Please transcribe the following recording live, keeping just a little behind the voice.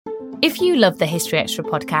If you love the History Extra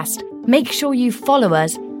podcast, make sure you follow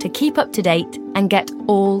us to keep up to date and get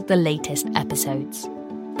all the latest episodes.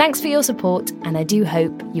 Thanks for your support, and I do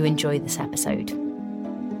hope you enjoy this episode.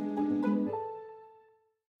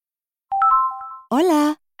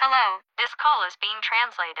 Hola. Hello, this call is being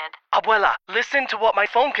translated. Abuela, listen to what my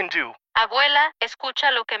phone can do. Abuela,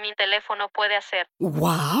 escucha lo que mi teléfono puede hacer.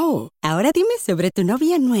 Wow. Ahora dime sobre tu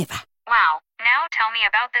novia nueva. Wow, now tell me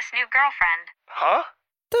about this new girlfriend. Huh?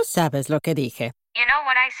 Tú sabes lo que dije. You know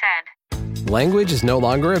what I said. Language is no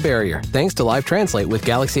longer a barrier thanks to Live Translate with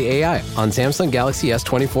Galaxy AI on Samsung Galaxy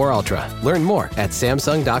S24 Ultra. Learn more at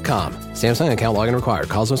Samsung.com. Samsung account login required.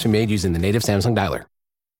 Calls must be made using the native Samsung dialer.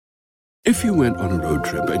 If you went on a road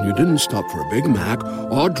trip and you didn't stop for a Big Mac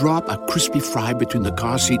or drop a crispy fry between the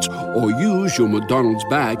car seats or use your McDonald's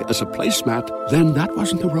bag as a placemat, then that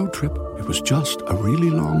wasn't a road trip. It was just a really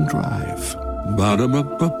long drive.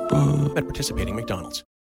 Ba-da-ba-ba-ba. At participating McDonald's.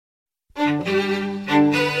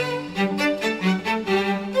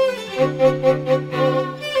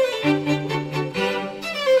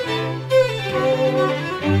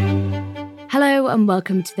 Hello and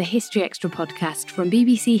welcome to the History Extra podcast from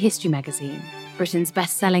BBC History Magazine, Britain's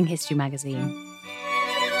best-selling history magazine.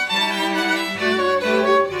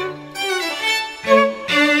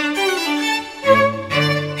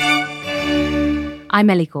 I'm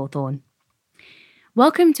Ellie Cawthorne.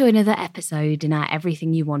 Welcome to another episode in our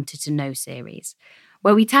Everything You Wanted to Know series,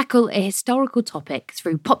 where we tackle a historical topic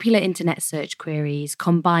through popular internet search queries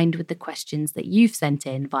combined with the questions that you've sent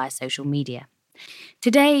in via social media.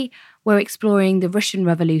 Today, we're exploring the Russian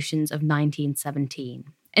revolutions of 1917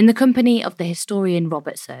 in the company of the historian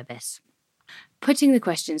Robert Service. Putting the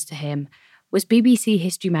questions to him was BBC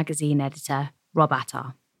History Magazine editor Rob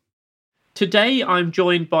Attar. Today, I'm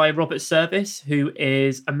joined by Robert Service, who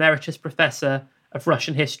is Emeritus Professor of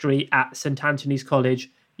Russian History at St Antony's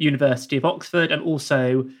College, University of Oxford, and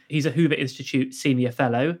also he's a Hoover Institute Senior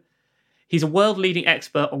Fellow. He's a world-leading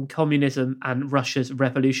expert on communism and Russia's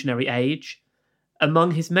revolutionary age.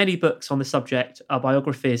 Among his many books on the subject are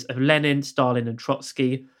biographies of Lenin, Stalin and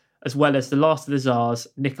Trotsky, as well as The Last of the Tsars,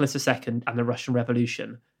 Nicholas II and the Russian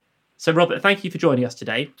Revolution. So, Robert, thank you for joining us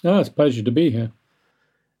today. Oh, it's a pleasure to be here.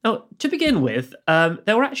 Now, to begin with,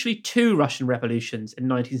 there were actually two Russian revolutions in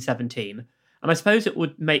 1917, and I suppose it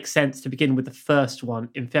would make sense to begin with the first one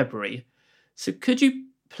in February. So could you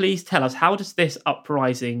please tell us, how does this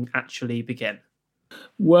uprising actually begin?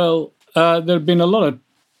 Well, there have been a lot of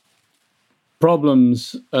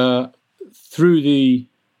problems through the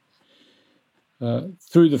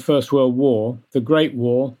First World War, the Great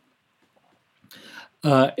War,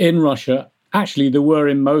 in Russia. Actually, there were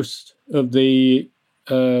in most of the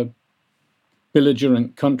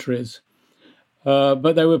belligerent countries,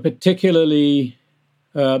 but they were particularly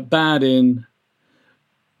bad in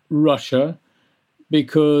Russia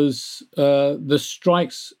because the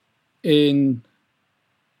strikes in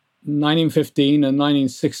 1915 and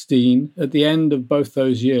 1916, at the end of both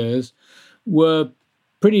those years, were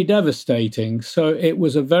pretty devastating. So it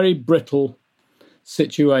was a very brittle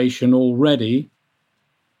situation already,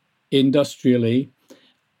 industrially.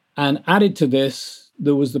 And added to this,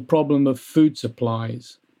 there was the problem of food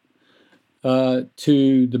supplies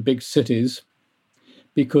to the big cities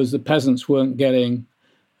because the peasants weren't getting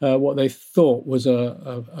what they thought was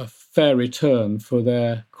a fair return for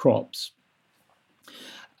their crops.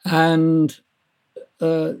 And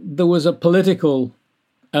there was a political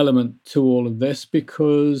element to all of this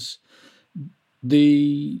because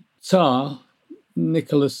the Tsar,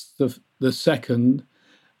 Nicholas II,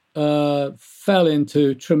 fell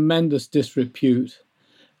into tremendous disrepute,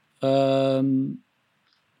 partly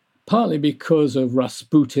because of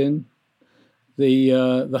Rasputin,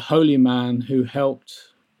 the holy man who helped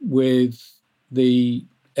with the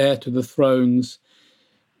heir to the throne's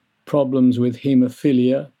problems with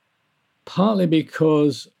haemophilia, partly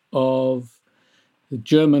because of the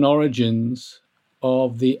German origins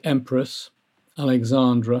of the Empress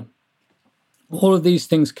Alexandra. All of these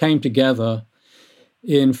things came together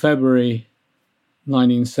in February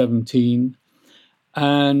 1917,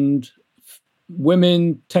 and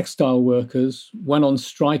women textile workers went on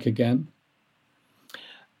strike again,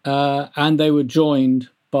 and they were joined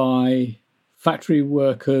by factory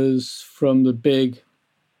workers from the big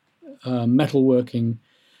metalworking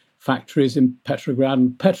factories in Petrograd.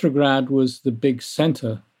 And Petrograd was the big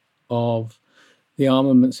center of the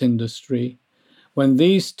armaments industry. When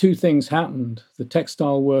these two things happened, the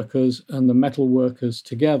textile workers and the metal workers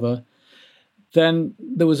together, then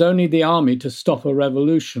there was only the army to stop a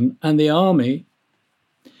revolution. And the army,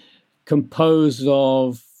 composed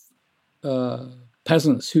of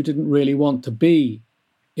peasants who didn't really want to be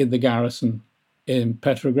in the garrison in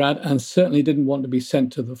Petrograd and certainly didn't want to be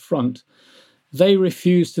sent to the front, they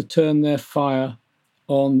refused to turn their fire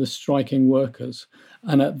on the striking workers.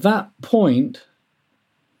 And at that point,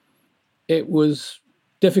 it was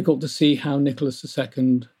difficult to see how Nicholas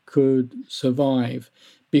II could survive,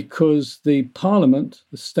 because the parliament,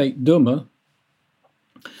 the State Duma,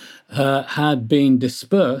 had been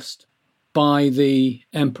dispersed by the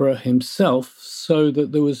emperor himself, so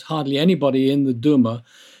that there was hardly anybody in the Duma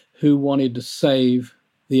who wanted to save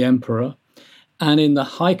the emperor. And in the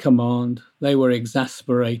high command, they were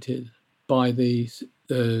exasperated by the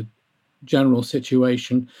general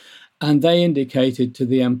situation, and they indicated to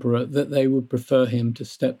the emperor that they would prefer him to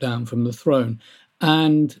step down from the throne.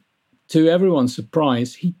 And to everyone's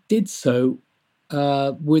surprise, he did so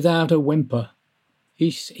without a whimper.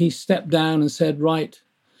 He stepped down and said, right,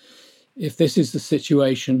 if this is the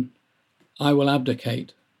situation, I will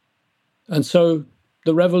abdicate. And so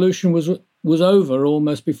the revolution was over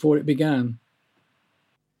almost before it began.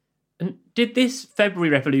 And did this February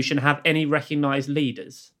Revolution have any recognised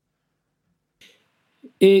leaders?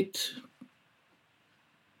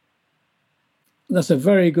 That's a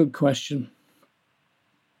very good question.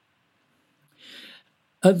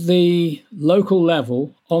 At the local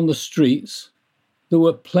level, on the streets, there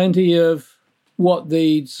were plenty of what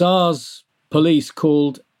the Tsar's police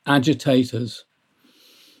called agitators,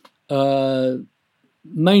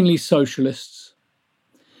 mainly socialists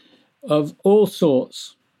of all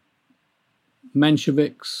sorts,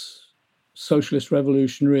 Mensheviks, socialist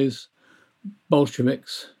revolutionaries,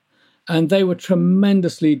 Bolsheviks, and they were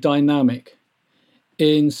tremendously dynamic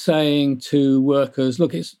in saying to workers,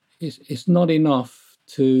 look, it's not enough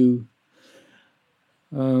to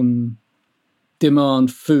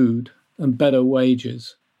demand food and better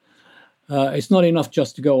wages. It's not enough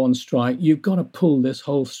just to go on strike. You've got to pull this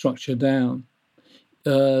whole structure down.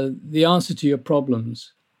 The answer to your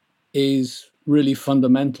problems is really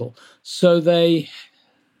fundamental. So they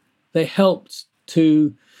helped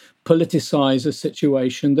to politicize a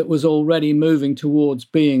situation that was already moving towards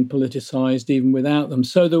being politicized even without them.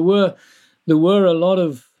 So there were a lot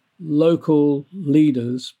of local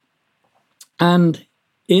leaders. And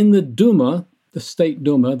in the Duma, the State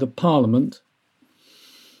Duma, the parliament,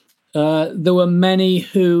 there were many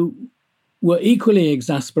who were equally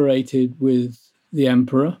exasperated with the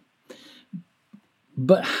emperor,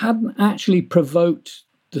 but hadn't actually provoked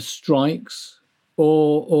the strikes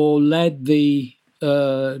or led the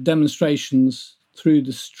demonstrations through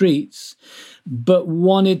the streets, but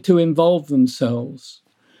wanted to involve themselves.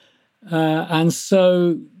 And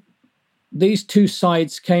so these two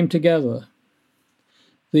sides came together.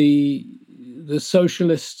 The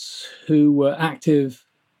socialists who were active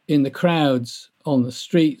in the crowds on the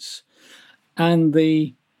streets, and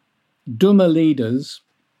the Duma leaders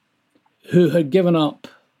who had given up,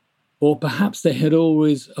 or perhaps they had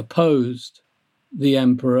always opposed the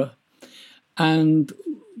emperor and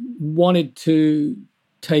wanted to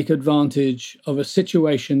take advantage of a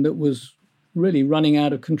situation that was really running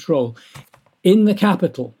out of control in the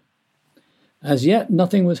capital. As yet,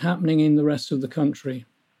 nothing was happening in the rest of the country.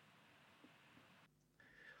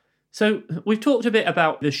 So we've talked a bit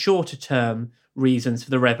about the shorter term reasons for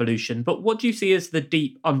the revolution, but what do you see as the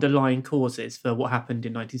deep underlying causes for what happened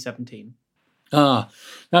in 1917?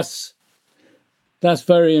 That's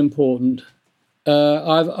very important.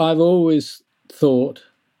 I've always thought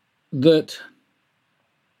that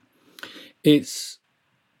it's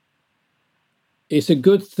a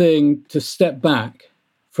good thing to step back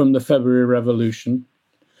from the February Revolution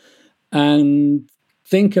and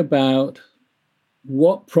think about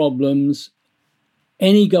what problems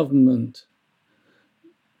any government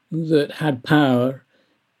that had power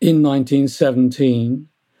in 1917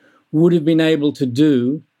 would have been able to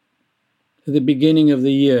do at the beginning of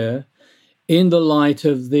the year in the light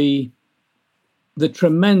of the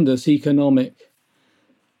tremendous economic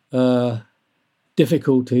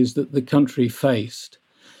difficulties that the country faced.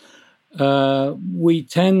 We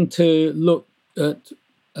tend to look at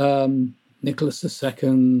Nicholas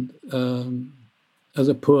II as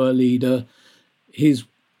a poor leader, his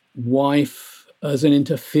wife as an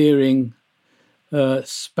interfering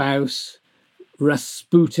spouse,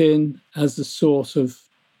 Rasputin as the source of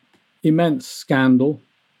immense scandal.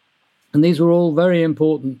 And these were all very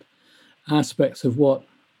important aspects of what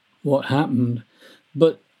happened.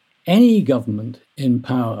 But any government in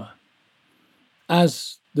power,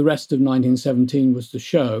 as the rest of 1917 was to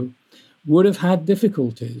show, would have had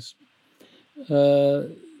difficulties.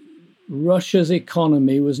 Russia's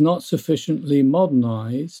economy was not sufficiently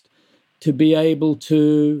modernized to be able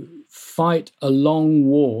to fight a long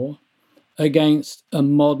war against a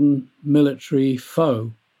modern military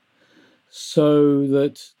foe, so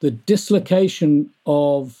that the dislocation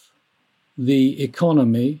of the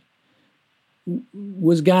economy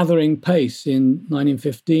was gathering pace in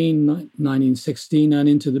 1915, 1916, and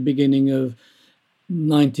into the beginning of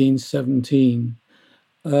 1917.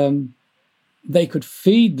 They could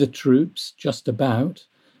feed the troops just about.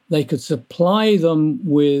 They could supply them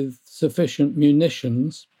with sufficient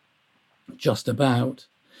munitions just about.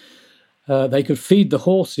 They could feed the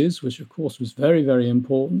horses, which of course was very, very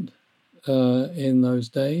important in those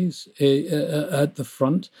days at the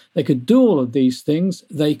front. They could do all of these things.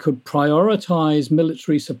 They could prioritize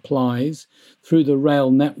military supplies through the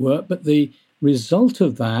rail network, but the result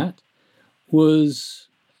of that was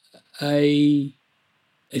a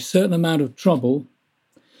certain amount of trouble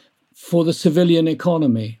for the civilian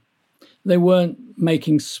economy. They weren't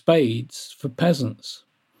making spades for peasants.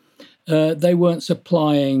 They weren't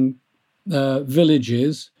supplying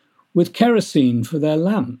villages with kerosene for their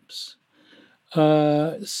lamps.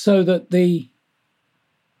 So that the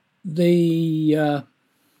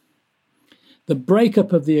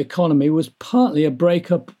breakup of the economy was partly a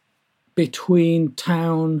breakup between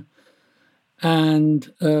town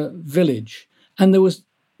and village, and there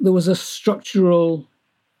was a structural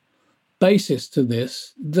basis to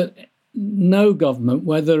this that no government,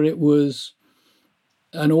 whether it was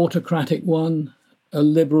an autocratic one, a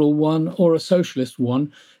liberal one, or a socialist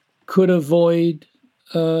one, could avoid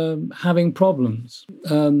having problems.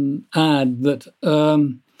 Add that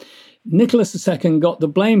Nicholas II got the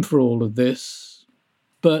blame for all of this,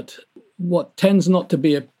 but what tends not to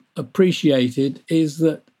be appreciated is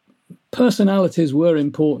that personalities were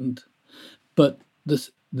important, but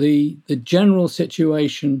the general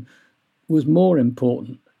situation was more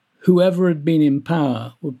important. Whoever had been in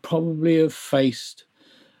power would probably have faced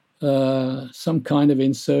some kind of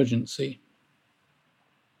insurgency.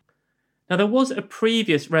 Now, there was a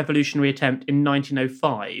previous revolutionary attempt in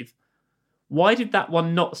 1905. Why did that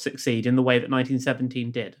one not succeed in the way that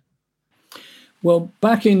 1917 did? Well,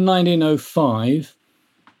 back in 1905,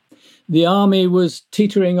 the army was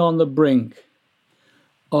teetering on the brink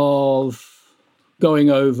of going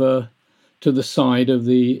over to the side of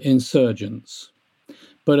the insurgents.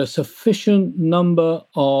 But a sufficient number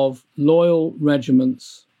of loyal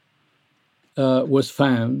regiments was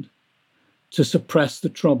found to suppress the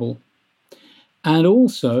trouble. And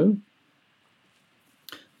also,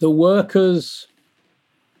 the workers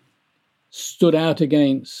stood out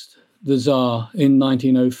against the Tsar in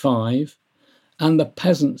 1905, and the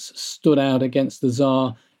peasants stood out against the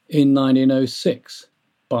Tsar in 1906,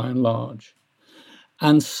 by and large.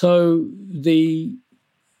 And so the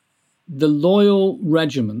loyal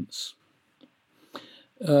regiments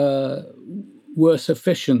were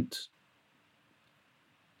sufficient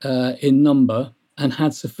in number and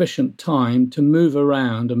had sufficient time to move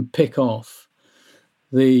around and pick off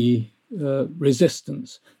the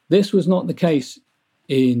resistance. This was not the case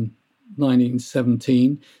in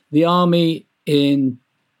 1917. The army in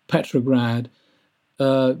Petrograd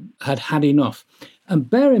had had enough. And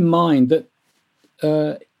bear in mind that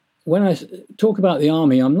when I talk about the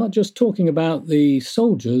army, I'm not just talking about the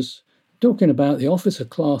soldiers, I'm talking about the officer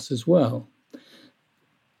class as well.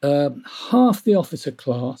 Half the officer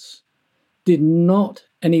class did not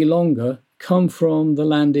any longer come from the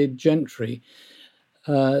landed gentry.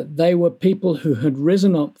 They were people who had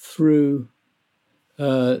risen up through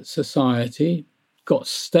society, got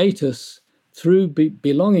status through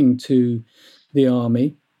belonging to the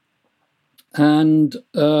army, and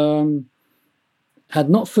had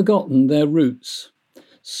not forgotten their roots,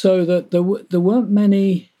 so that there weren't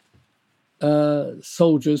many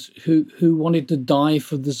soldiers who wanted to die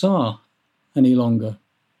for the Tsar any longer.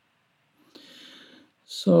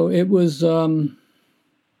 So it was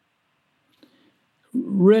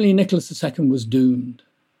really Nicholas II was doomed.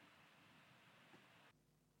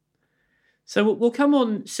 So we'll come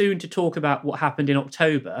on soon to talk about what happened in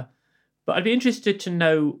October, but I'd be interested to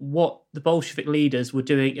know what the Bolshevik leaders were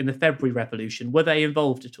doing in the February Revolution. Were they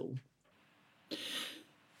involved at all?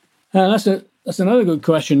 That's another good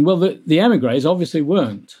question. Well, the emigres obviously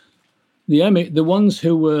weren't. The ones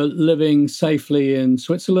who were living safely in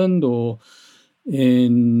Switzerland or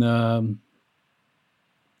in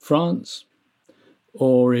France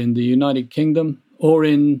or in the United Kingdom or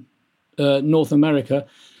in North America,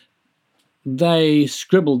 they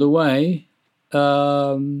scribbled away,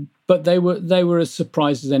 but they were as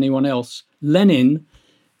surprised as anyone else. Lenin,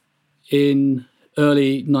 in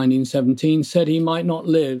early 1917, said he might not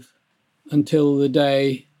live until the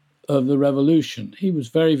day of the revolution. He was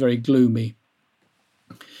very, very gloomy.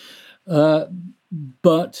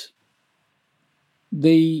 But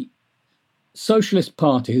the socialist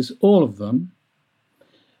parties, all of them,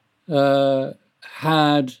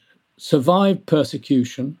 had survived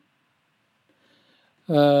persecution.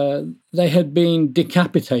 They had been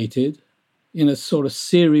decapitated in a sort of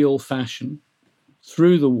serial fashion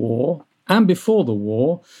through the war and before the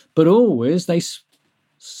war, but always they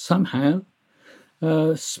somehow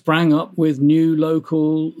sprang up with new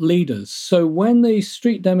local leaders. So when the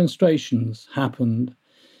street demonstrations happened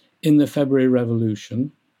in the February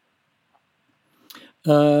Revolution,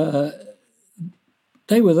 they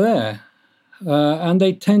were there, and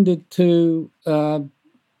they tended to have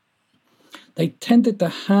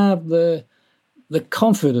the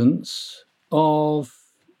confidence of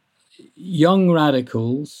young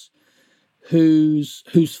radicals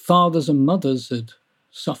whose fathers and mothers had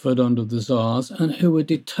suffered under the Tsars and who were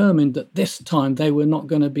determined that this time they were not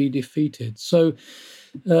going to be defeated. So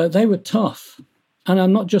they were tough. And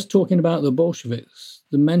I'm not just talking about the Bolsheviks,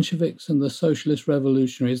 the Mensheviks and the socialist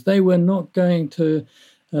revolutionaries. They were not going to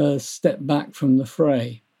step back from the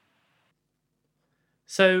fray.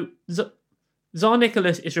 So Tsar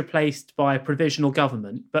Nicholas is replaced by a provisional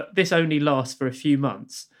government, but this only lasts for a few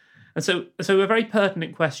months. And so a very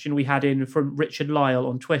pertinent question we had in from Richard Lyle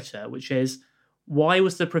on Twitter, which is, why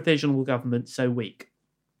was the provisional government so weak?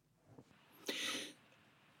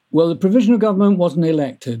 Well, the provisional government wasn't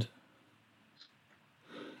elected.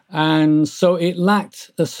 And so it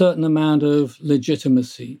lacked a certain amount of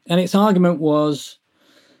legitimacy. And its argument was,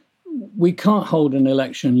 we can't hold an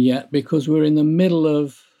election yet because we're in the middle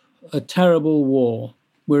of a terrible war.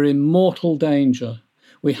 We're in mortal danger.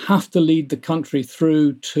 We have to lead the country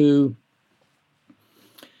through to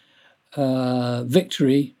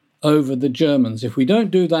victory over the Germans. If we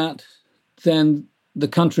don't do that, then the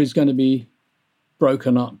country is going to be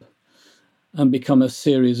broken up and become a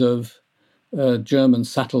series of German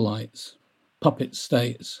satellites, puppet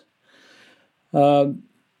states. And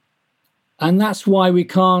that's why we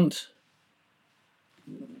can't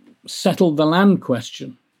settle the land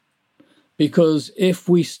question. Because if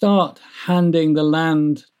we start handing the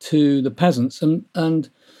land to the peasants, and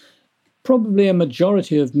probably a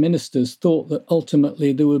majority of ministers thought that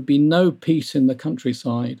ultimately there would be no peace in the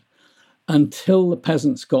countryside until the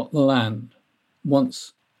peasants got the land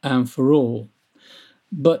once and for all.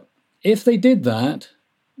 But if they did that,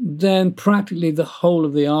 then practically the whole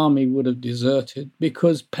of the army would have deserted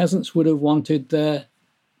because peasants would have wanted their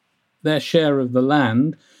share of the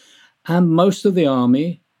land, and most of the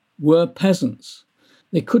army were peasants.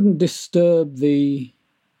 They couldn't disturb the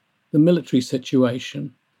military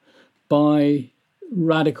situation by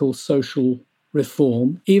radical social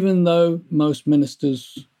reform, even though most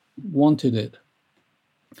ministers wanted it.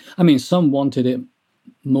 I mean, some wanted it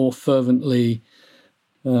more fervently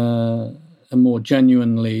and more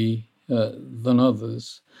genuinely than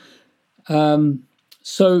others.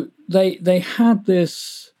 So they had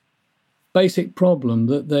this basic problem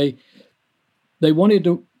that they wanted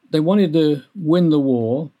to win the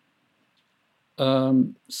war.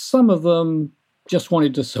 Some of them just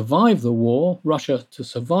wanted to survive the war, Russia to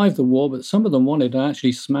survive the war, but some of them wanted to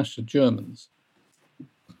actually smash the Germans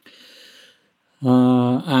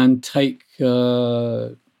and take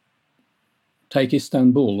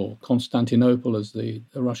Istanbul, or Constantinople as the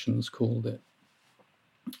Russians called it.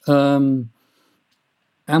 They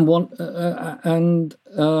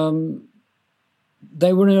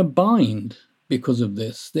were in a bind because of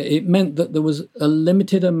this. It meant that there was a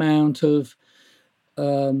limited amount of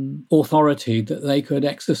authority that they could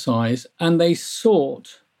exercise, and they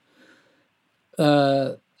sought,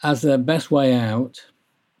 as their best way out,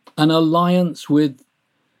 an alliance with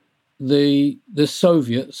the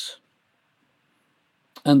Soviets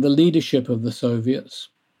and the leadership of the Soviets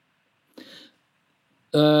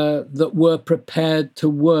that were prepared to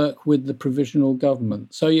work with the provisional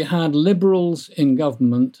government. So you had liberals in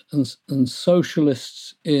government and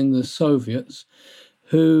socialists in the Soviets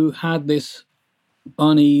who had this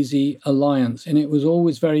uneasy alliance, and it was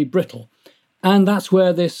always very brittle. And that's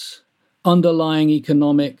where this underlying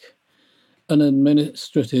economic and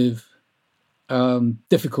administrative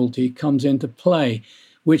difficulty comes into play.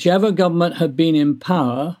 Whichever government had been in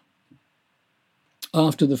power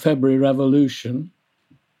after the February Revolution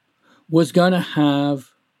was going to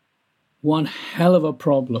have one hell of a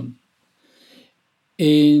problem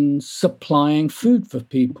in supplying food for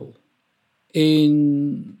people,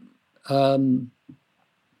 in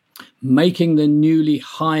making the newly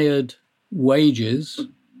hired wages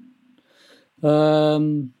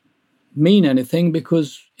mean anything,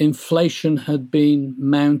 because inflation had been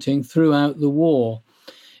mounting throughout the war.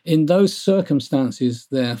 In those circumstances,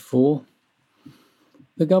 therefore,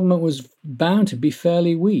 the government was bound to be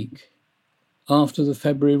fairly weak after the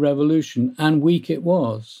February Revolution, and weak it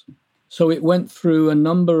was. So it went through a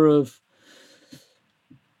number of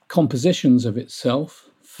compositions of itself,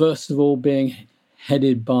 first of all being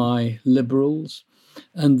headed by liberals,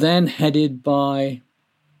 and then headed by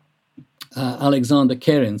Alexander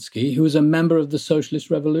Kerensky, who was a member of the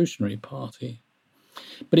Socialist Revolutionary Party.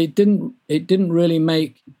 But it didn't really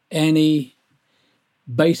make any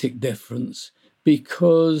basic difference,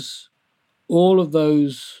 because all of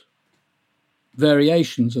those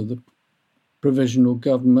variations of the provisional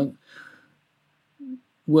government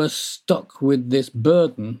were stuck with this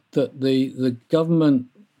burden that the government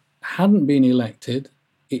hadn't been elected.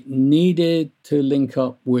 It needed to link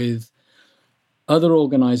up with other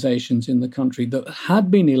organizations in the country that had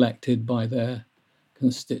been elected by their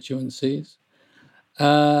constituencies,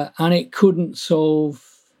 and it couldn't solve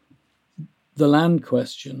the land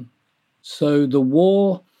question. So the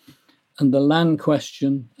war and the land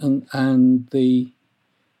question and the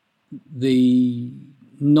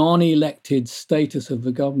non-elected status of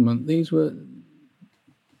the government, these were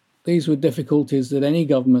difficulties that any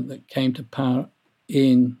government that came to power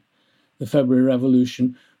in the February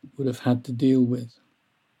Revolution would have had to deal with.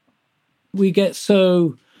 We get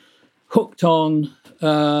so hooked on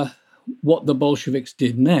what the Bolsheviks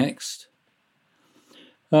did next,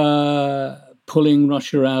 pulling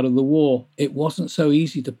Russia out of the war. It wasn't so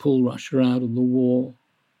easy to pull Russia out of the war.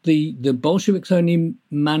 The Bolsheviks only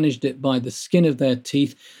managed it by the skin of their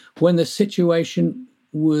teeth when the situation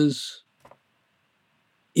was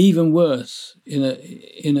even worse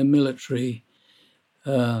in a military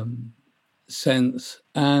sense,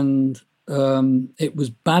 and it was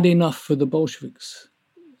bad enough for the Bolsheviks.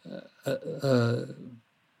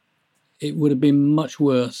 It would have been much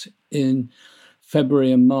worse in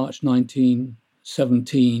February and March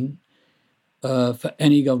 1917 for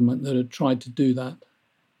any government that had tried to do that.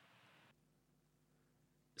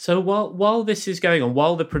 So while this is going on,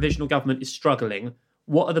 while the provisional government is struggling,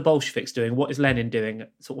 what are the Bolsheviks doing? What is Lenin doing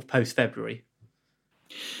sort of post-February?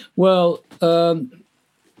 Well,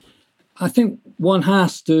 I think one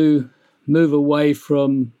has to move away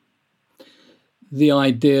from the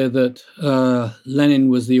idea that Lenin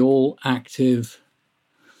was the all-active,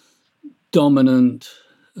 dominant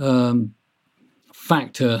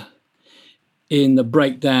factor in the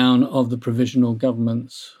breakdown of the provisional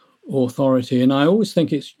government's authority. And I always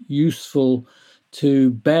think it's useful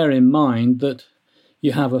to bear in mind that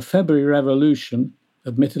you have a February Revolution.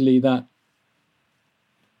 Admittedly, that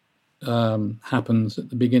happens at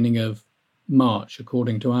the beginning of March,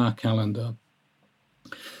 according to our calendar.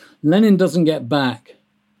 Lenin doesn't get back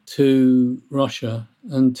to Russia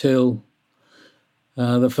until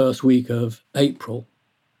the first week of April.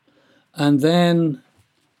 And then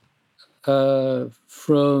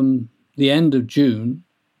from the end of June,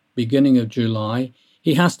 beginning of July,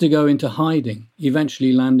 he has to go into hiding,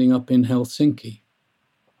 eventually landing up in Helsinki.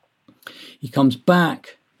 He comes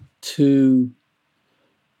back to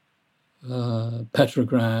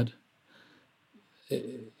Petrograd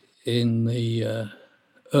in the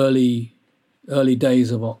early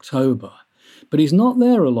days of October, but he's not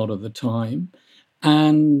there a lot of the time,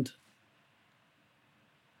 and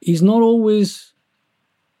he's not always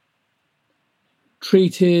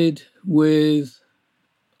treated with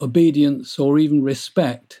obedience or even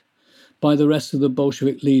respect by the rest of the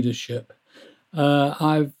Bolshevik leadership.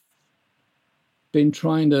 I've been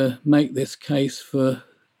trying to make this case for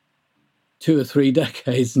 2 or 3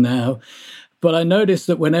 decades now, but I notice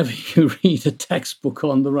that whenever you read a textbook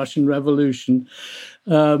on the Russian Revolution,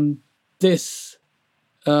 this,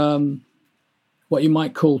 what you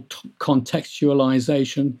might call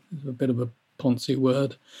contextualization, a bit of a poncy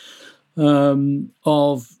word,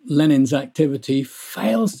 of Lenin's activity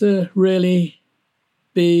fails to really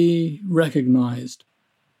be recognized.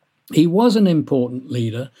 He was an important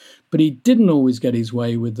leader, but he didn't always get his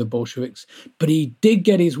way with the Bolsheviks, but he did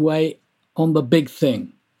get his way on the big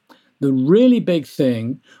thing. The really big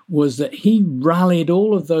thing was that he rallied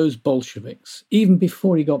all of those Bolsheviks, even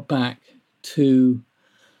before he got back to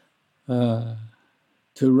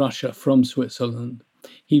Russia from Switzerland.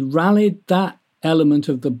 He rallied that element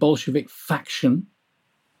of the Bolshevik faction,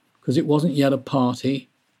 because it wasn't yet a party,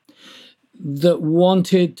 that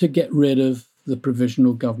wanted to get rid of the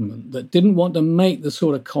provisional government, that didn't want to make the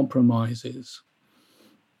sort of compromises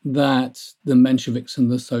that the Mensheviks and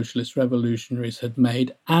the socialist revolutionaries had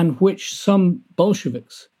made, and which some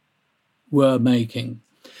Bolsheviks were making.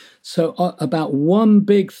 So about one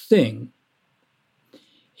big thing,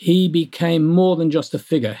 he became more than just a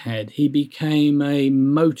figurehead. He became a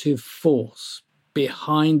motive force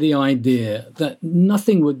behind the idea that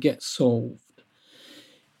nothing would get solved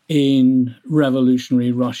in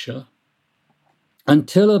revolutionary Russia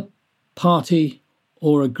until a party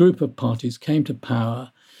or a group of parties came to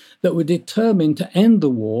power that were determined to end the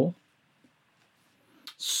war,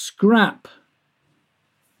 scrap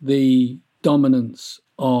the dominance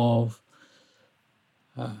of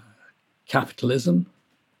capitalism,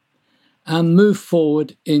 and move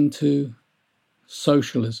forward into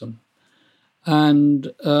socialism. And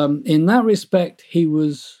in that respect, he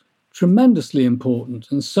was tremendously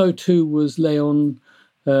important, and so too was Leon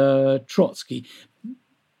Trotsky.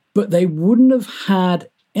 But they wouldn't have had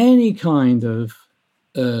any kind of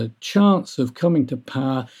chance of coming to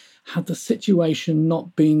power had the situation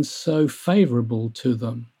not been so favorable to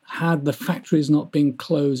them, had the factories not been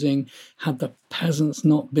closing, had the peasants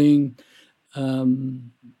not been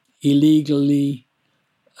illegally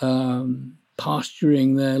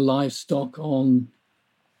pasturing their livestock on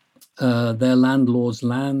their landlord's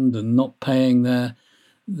land and not paying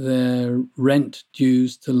their rent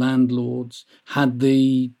dues to landlords, had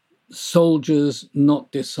the soldiers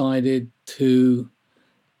not decided to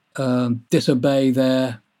disobey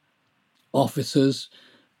their officers,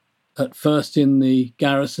 at first in the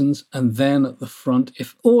garrisons and then at the front.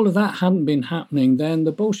 If all of that hadn't been happening, then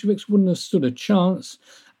the Bolsheviks wouldn't have stood a chance,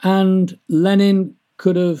 and Lenin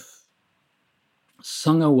could have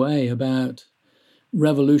sung away about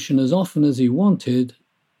revolution as often as he wanted.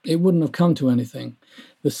 It wouldn't have come to anything.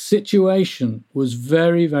 The situation was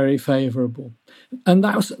very, very favorable. And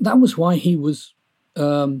that was why he was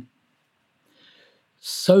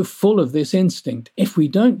so full of this instinct. If we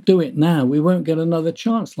don't do it now, we won't get another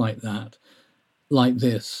chance like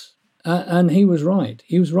this. And he was right.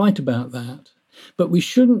 He was right about that. But we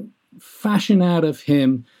shouldn't fashion out of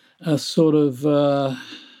him a sort of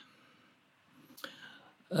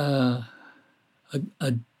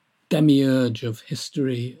a demiurge of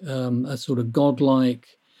history, a sort of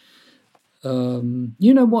godlike.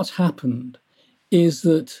 What's happened is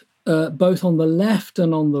that both on the left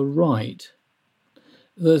and on the right,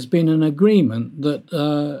 there's been an agreement that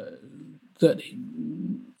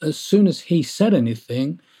as soon as he said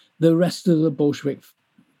anything, the rest of the Bolshevik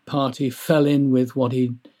party fell in with what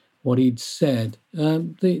he'd said.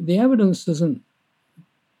 The evidence doesn't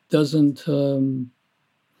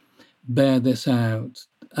bear this out,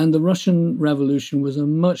 and the Russian Revolution was a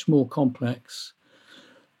much more complex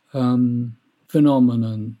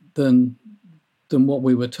phenomenon than what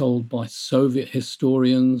we were told by Soviet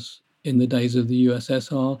historians in the days of the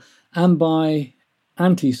USSR and by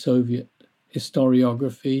anti-Soviet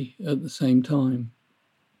historiography at the same time.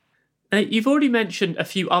 You've already mentioned a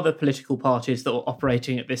few other political parties that were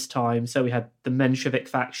operating at this time. So we had the Menshevik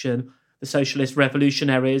faction, the Socialist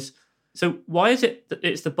Revolutionaries. So why is it that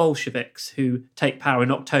it's the Bolsheviks who take power in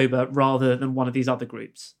October rather than one of these other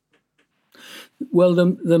groups? Well,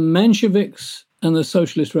 the Mensheviks and the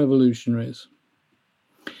Socialist Revolutionaries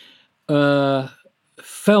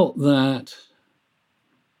felt that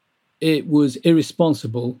it was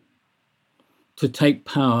irresponsible to take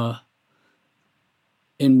power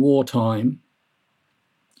in wartime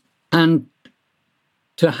and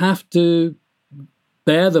to have to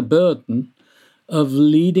bear the burden of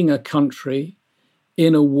leading a country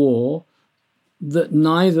in a war that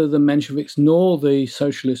neither the Mensheviks nor the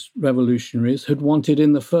Socialist Revolutionaries had wanted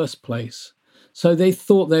in the first place. So they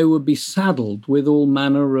thought they would be saddled with all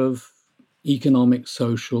manner of economic,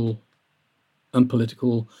 social, and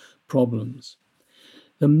political problems.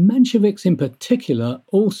 The Mensheviks in particular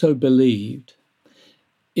also believed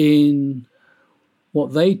in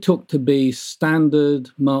what they took to be standard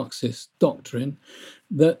Marxist doctrine,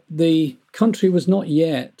 that the country was not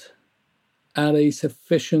yet at a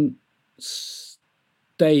sufficient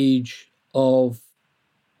stage of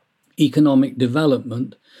economic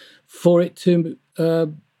development for it to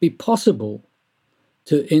be possible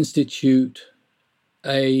to institute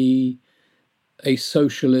a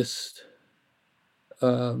socialist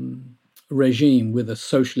regime with a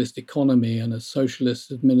socialist economy and a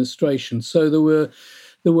socialist administration. So there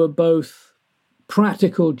were both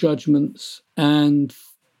practical judgments and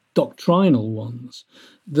doctrinal ones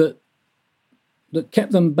that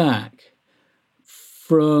kept them back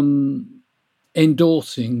from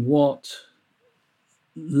endorsing what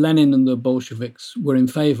Lenin and the Bolsheviks were in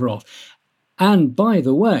favor of. And by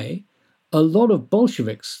the way, a lot of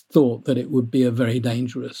Bolsheviks thought that it would be a very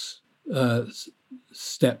dangerous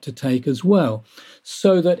step to take as well.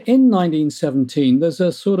 So that in 1917, there's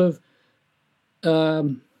a sort of a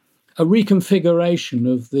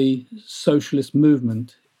reconfiguration of the socialist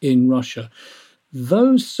movement in Russia.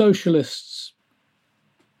 Those socialists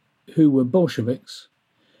who were Bolsheviks,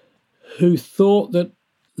 who thought that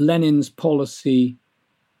Lenin's policy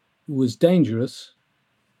was dangerous,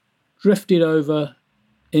 drifted over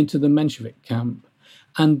into the Menshevik camp.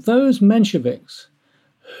 And those Mensheviks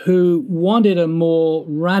who wanted a more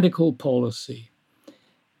radical policy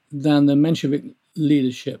than the Menshevik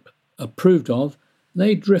leadership approved of,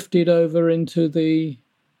 they drifted over into the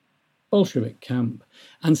Bolshevik camp.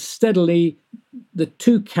 And steadily, the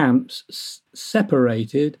two camps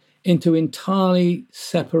separated into entirely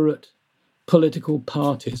separate political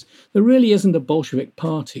parties. There really isn't a Bolshevik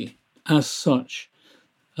party as such,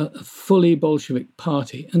 a fully Bolshevik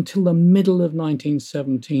party, until the middle of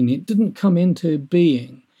 1917. It didn't come into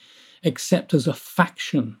being except as a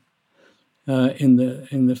faction in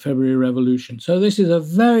the February Revolution. So this is a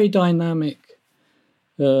very dynamic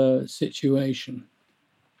situation.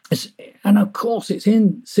 And of course, it's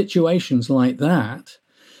in situations like that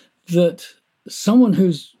that someone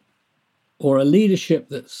or a leadership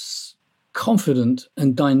that's confident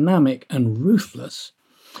and dynamic and ruthless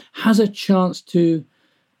has a chance to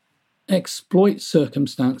exploit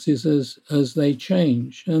circumstances as they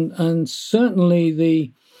change. And certainly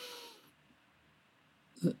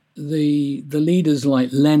the leaders like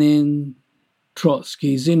Lenin,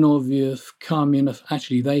 Trotsky, Zinoviev, Kamenev,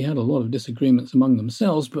 actually they had a lot of disagreements among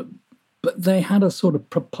themselves, but they had a sort of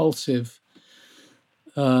propulsive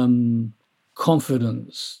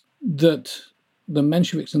confidence that the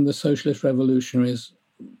Mensheviks and the socialist revolutionaries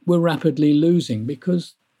were rapidly losing,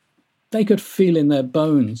 because they could feel in their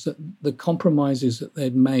bones that the compromises that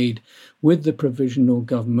they'd made with the provisional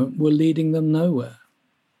government were leading them nowhere.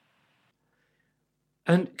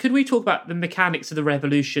 And could we talk about the mechanics of the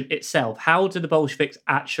revolution itself? How did the Bolsheviks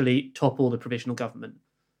actually topple the provisional government?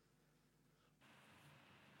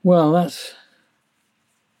 Well,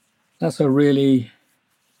 that's a really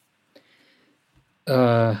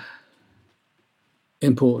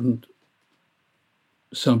important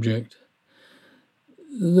subject.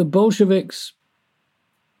 The Bolsheviks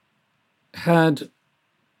had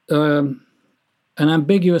an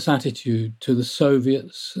ambiguous attitude to the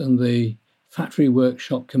Soviets and the factory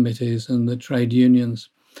workshop committees and the trade unions.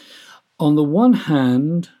 On the one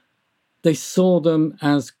hand, they saw them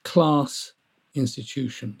as class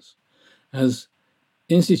institutions, as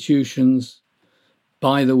institutions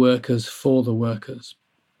by the workers for the workers.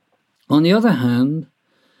 On the other hand,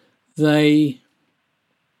 they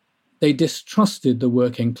distrusted the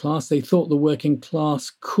working class. They thought the working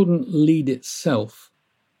class couldn't lead itself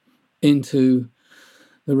into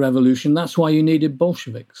the revolution. That's why you needed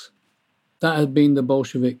Bolsheviks. That had been the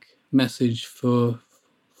Bolshevik message for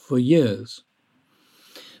years.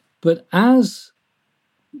 But as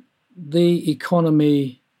the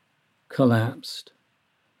economy collapsed,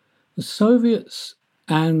 the Soviets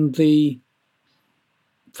and the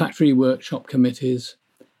factory workshop committees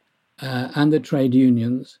and the trade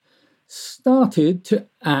unions started to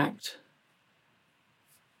act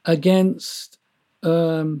against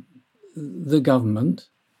the government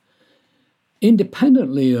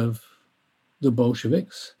independently of the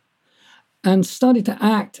Bolsheviks, and started to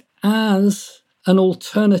act as an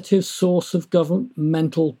alternative source of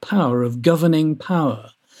governmental power, of governing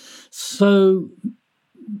power. So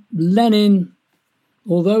Lenin,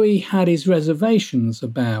 although he had his reservations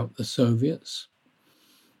about the Soviets,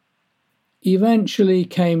 eventually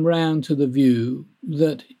came round to the view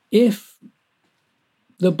that if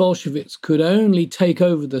the Bolsheviks could only take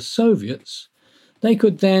over the Soviets, they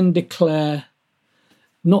could then declare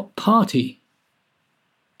not party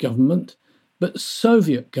government, but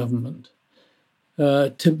Soviet government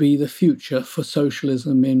to be the future for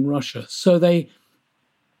socialism in Russia. So they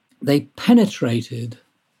penetrated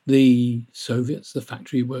the Soviets, the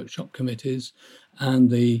factory workshop committees, and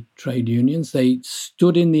the trade unions. They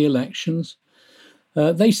stood in the elections.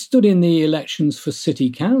 They stood in the elections for city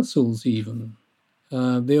councils even,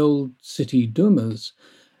 the old city dumas.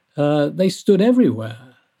 They stood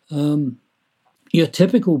everywhere. Your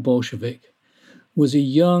typical Bolshevik was a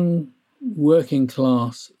young working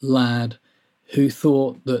class lad who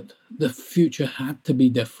thought that the future had to be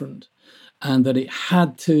different and that it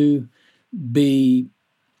had to be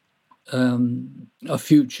a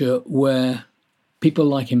future where people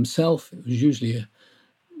like himself, it was usually a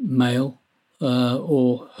male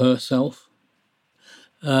or herself,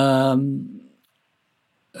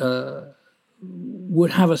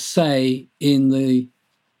 would have a say in the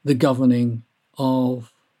governing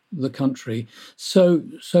of the country. So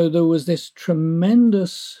there was this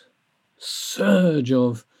tremendous surge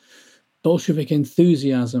of Bolshevik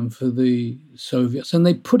enthusiasm for the Soviets, and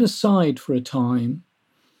they put aside for a time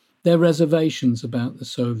their reservations about the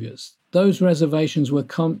Soviets. those reservations were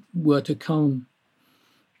to come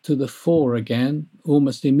to the fore again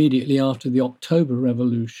almost immediately after the October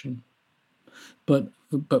Revolution. But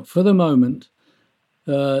for the moment,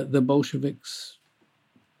 the Bolsheviks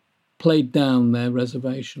played down their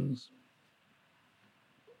reservations.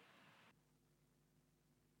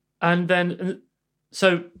 And then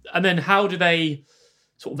how do they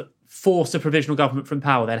sort of force a provisional government from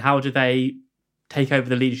power then? How do they take over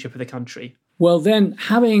the leadership of the country? Well, then,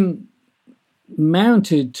 having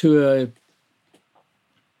mounted to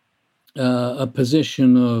a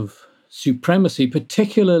position of supremacy,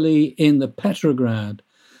 particularly in the Petrograd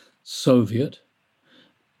Soviet,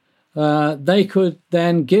 they could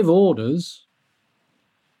then give orders,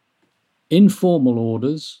 informal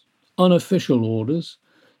orders, unofficial orders,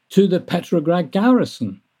 to the Petrograd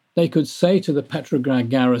garrison. They could say to the Petrograd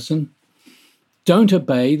garrison, don't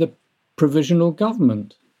obey the provisional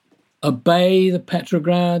government, obey the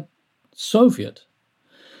Petrograd Soviet.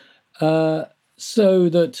 So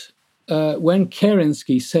that when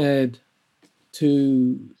Kerensky said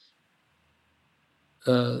to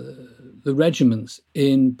the regiments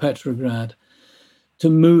in Petrograd to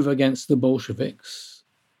move against the Bolsheviks,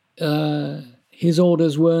 his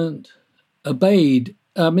orders weren't obeyed.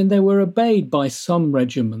 I mean, they were obeyed by some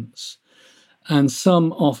regiments, and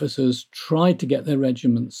some officers tried to get their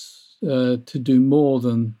regiments to do more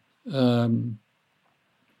than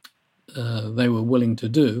they were willing to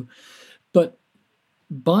do. But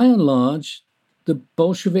by and large, the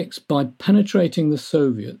Bolsheviks, by penetrating the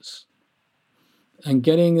Soviets and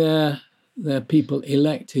getting their people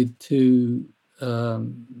elected to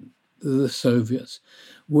the Soviets,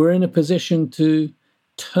 were in a position to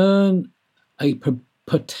turn a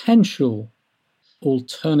potential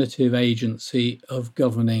alternative agency of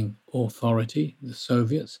governing authority, the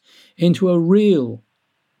Soviets, into a real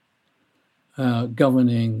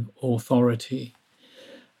governing authority.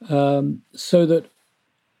 So that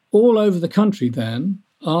all over the country then,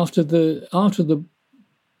 after the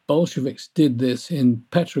Bolsheviks did this in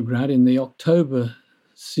Petrograd in the October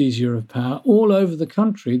seizure of power, all over the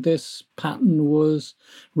country this pattern was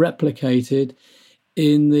replicated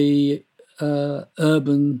in the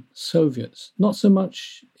urban Soviets, not so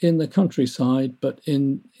much in the countryside, but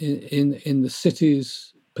in the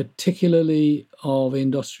cities, particularly of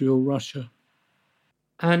industrial Russia.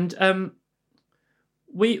 And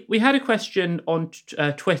we had a question on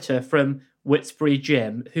Twitter from Whitsbury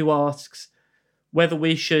Jim, who asks whether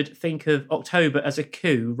we should think of October as a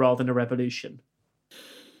coup rather than a revolution.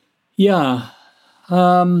 Yeah.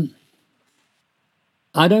 I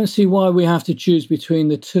don't see why we have to choose between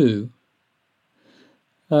the two.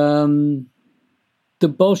 The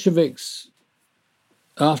Bolsheviks,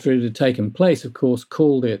 after it had taken place, of course,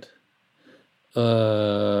 called it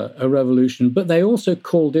a revolution, but they also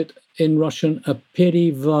called it in Russian a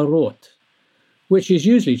переворот, which is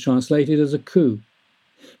usually translated as a coup,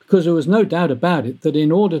 because there was no doubt about it that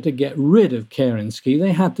in order to get rid of Kerensky,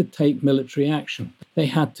 they had to take military action. They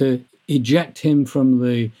had to eject him from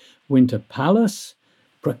the Winter Palace,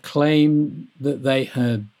 proclaim that they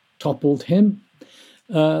had toppled him,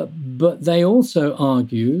 but they also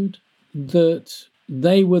argued that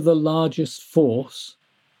they were the largest force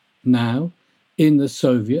now in the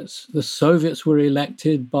Soviets. The Soviets were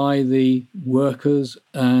elected by the workers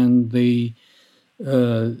and the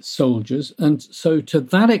soldiers. And so to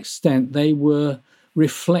that extent, they were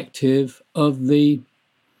reflective of the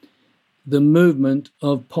movement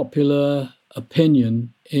of popular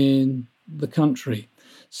opinion in the country.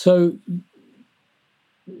 So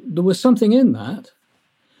there was something in that.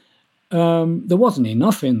 There wasn't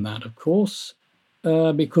enough in that, of course,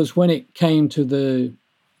 because when it came to the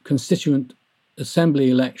Constituent Assembly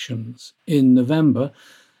elections in November,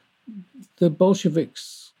 the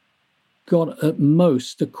Bolsheviks got at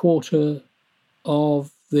most a quarter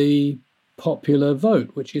of the popular vote,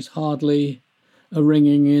 which is hardly a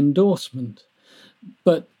ringing endorsement.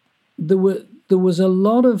 But there was a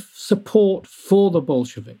lot of support for the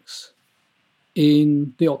Bolsheviks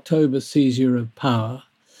in the October seizure of power.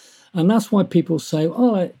 And that's why people say,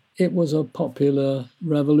 oh, it was a popular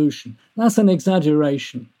revolution. That's an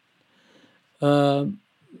exaggeration.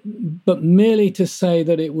 But merely to say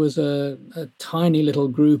that it was a tiny little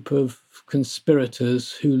group of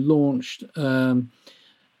conspirators who launched an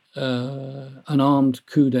armed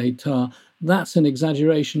coup d'etat, that's an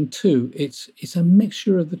exaggeration too. It's a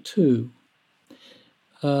mixture of the two.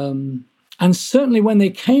 And certainly when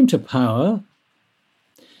they came to power,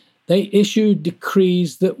 they issued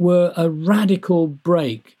decrees that were a radical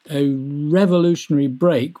break, a revolutionary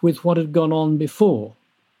break with what had gone on before.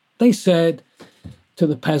 They said to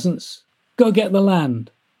the peasants, go get the land.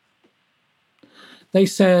 They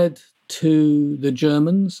said to the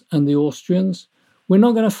Germans and the Austrians, we're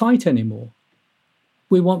not going to fight anymore.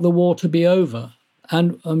 We want the war to be over,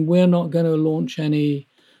 and we're not going to launch any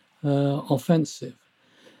offensive.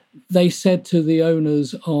 They said to the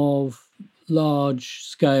owners of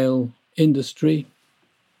large-scale industry,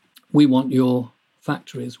 we want your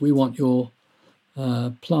factories, we want your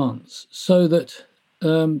plants. So that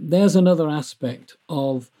there's another aspect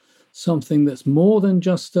of something that's more than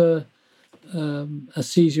just a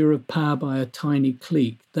seizure of power by a tiny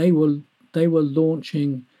clique. They were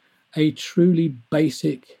launching a truly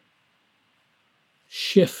basic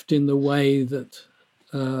shift in the way that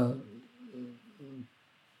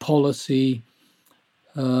policy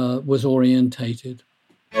was orientated.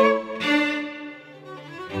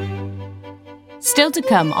 Still to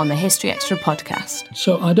come on the History Extra podcast.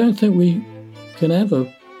 So I don't think we can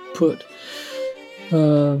ever put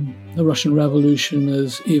the Russian Revolution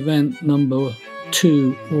as event number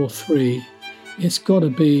 2 or 3. It's got to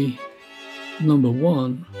be number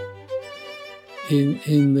 1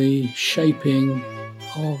 in the shaping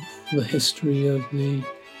of the history of the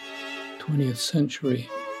 20th century.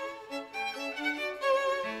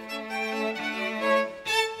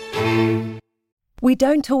 We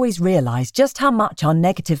don't always realise just how much our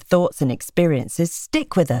negative thoughts and experiences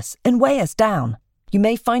stick with us and weigh us down. You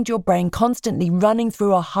may find your brain constantly running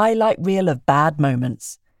through a highlight reel of bad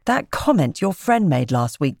moments. That comment your friend made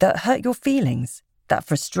last week that hurt your feelings. That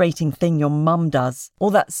frustrating thing your mum does.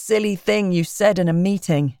 Or that silly thing you said in a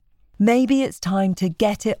meeting. Maybe it's time to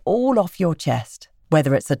get it all off your chest.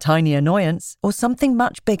 Whether it's a tiny annoyance or something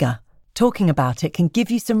much bigger. Talking about it can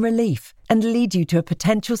give you some relief and lead you to a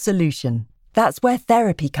potential solution. That's where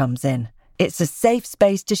therapy comes in. It's a safe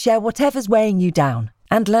space to share whatever's weighing you down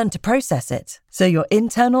and learn to process it, so your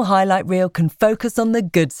internal highlight reel can focus on the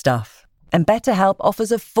good stuff. And BetterHelp offers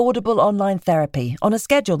affordable online therapy on a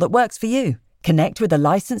schedule that works for you. Connect with a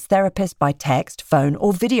licensed therapist by text, phone,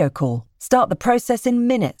 or video call. Start the process in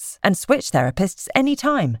minutes and switch therapists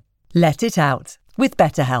anytime. Let it out with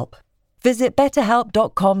BetterHelp. Visit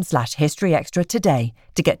betterhelp.com/historyextra today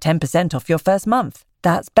to get 10% off your first month.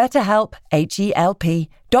 That's BetterHelp,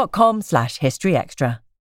 HELP.com/historyextra.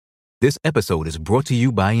 This episode is brought to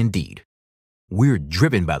you by Indeed. We're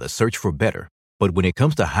driven by the search for better, but when it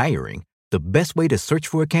comes to hiring, the best way to search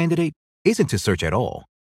for a candidate isn't to search at all.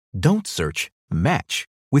 Don't search, match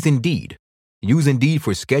with Indeed. Use Indeed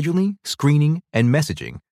for scheduling, screening, and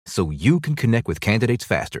messaging so you can connect with candidates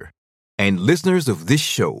faster. And listeners of this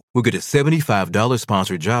show will get a $75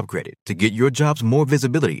 sponsored job credit to get your jobs more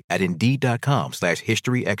visibility at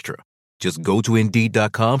Indeed.com/historyextra. Just go to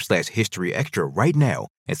Indeed.com/historyextra right now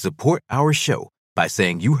and support our show by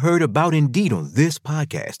saying you heard about Indeed on this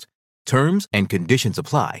podcast. Terms and conditions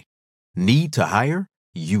apply. Need to hire?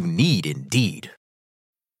 You need Indeed.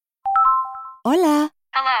 Hola.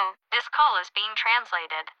 Hello, this call is being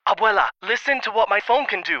translated. Abuela, listen to what my phone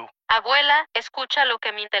can do. Abuela, escucha lo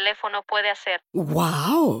que mi teléfono puede hacer.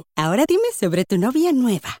 Wow. Ahora dime sobre tu novia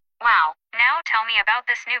nueva. Wow, now tell me about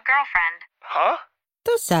this new girlfriend. Huh?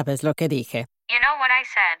 Tú sabes lo que dije. You know what I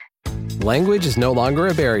said. Language is no longer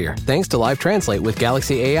a barrier thanks to Live Translate with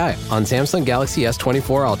Galaxy AI on Samsung Galaxy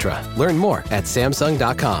S24 Ultra. Learn more at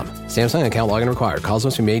Samsung.com. Samsung account login required. Calls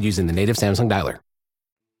must be made using the native Samsung dialer.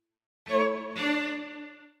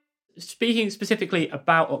 Speaking specifically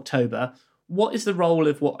about October, what is the role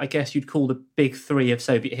of what I guess you'd call the big three of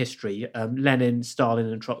Soviet history, Lenin, Stalin,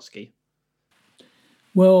 and Trotsky?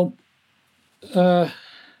 Well,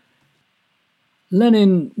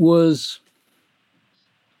 Lenin was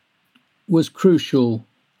crucial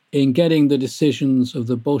in getting the decisions of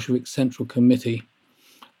the Bolshevik Central Committee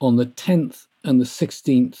on the 10th and the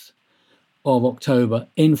 16th of October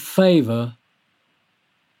in favor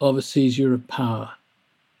of a seizure of power.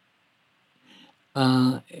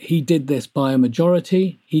 He did this by a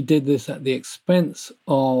majority. He did this at the expense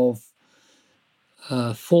of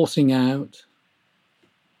forcing out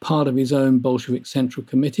part of his own Bolshevik Central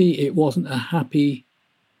Committee. It wasn't a happy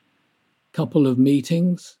couple of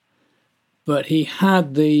meetings, but he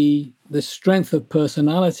had the strength of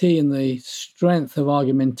personality and the strength of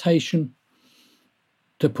argumentation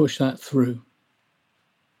to push that through.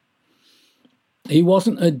 He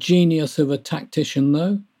wasn't a genius of a tactician,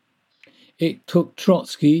 though. It took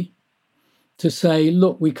Trotsky to say,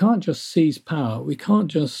 look, we can't just seize power. We can't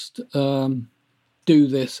just do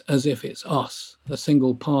this as if it's us, a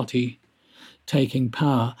single party taking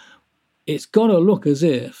power. It's got to look as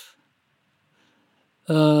if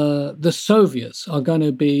the Soviets are going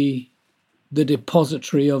to be the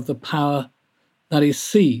depository of the power that is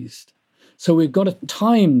seized. So we've got to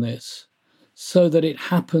time this so that it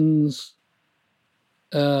happens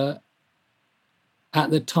at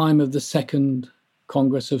the time of the Second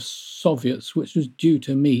Congress of Soviets, which was due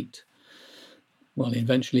to meet. Well,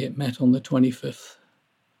 eventually it met on the 25th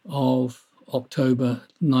of October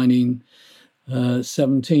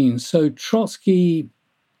 1917. So Trotsky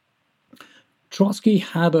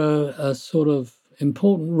had a sort of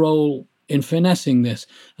important role in finessing this.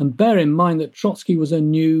 And bear in mind that Trotsky was a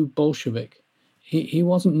new Bolshevik. He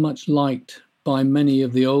wasn't much liked by many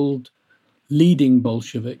of the old leading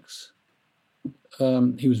Bolsheviks.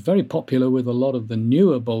 He was very popular with a lot of the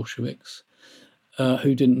newer Bolsheviks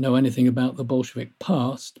who didn't know anything about the Bolshevik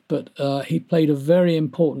past, but he played a very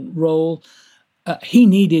important role. He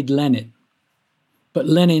needed Lenin, but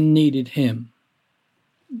Lenin needed him.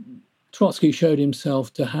 Trotsky showed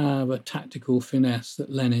himself to have a tactical finesse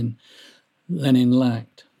that Lenin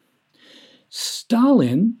lacked.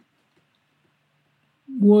 Stalin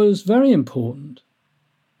was very important,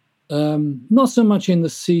 not so much in the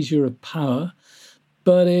seizure of power,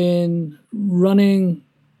 but in running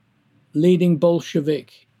leading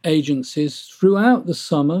Bolshevik agencies throughout the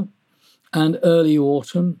summer and early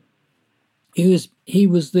autumn. He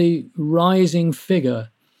was the rising figure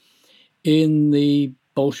in the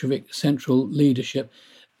Bolshevik central leadership,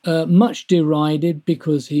 much derided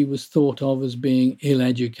because he was thought of as being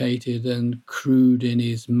ill-educated and crude in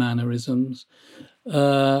his mannerisms.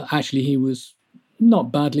 Actually, he was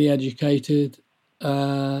not badly educated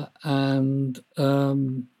and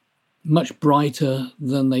much brighter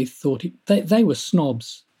than they thought. They were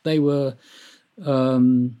snobs. They were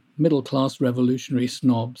middle-class revolutionary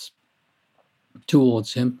snobs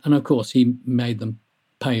towards him. And of course, he made them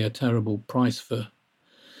pay a terrible price for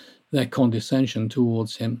their condescension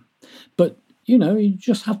towards him. But, you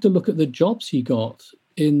just have to look at the jobs he got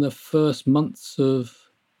in the first months of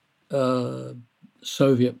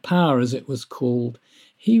Soviet power, as it was called.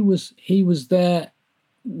 He was there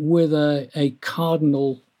with a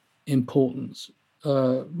cardinal importance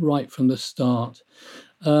right from the start.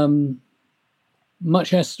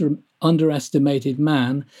 Much underestimated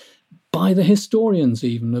man by the historians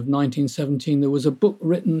even of 1917. There was a book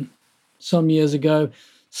written some years ago,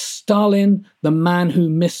 Stalin, the Man Who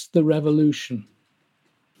Missed the Revolution.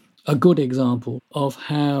 A good example of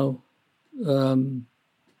how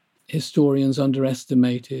historians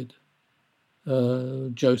underestimated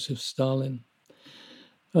Joseph Stalin.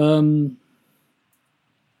 He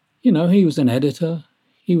was an editor.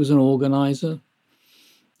 He was an organizer.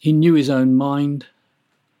 He knew his own mind.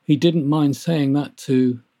 He didn't mind saying that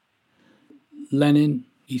to Lenin.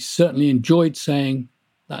 He certainly enjoyed saying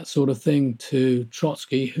that sort of thing to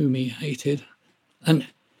Trotsky, whom he hated. And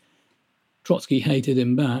Trotsky hated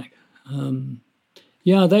him back.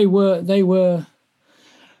 They were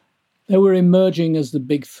emerging as the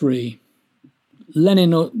big three.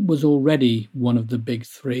 Lenin was already one of the big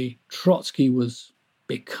three. Trotsky was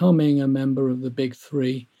becoming a member of the big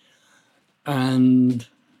three. And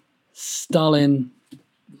Stalin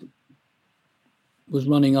was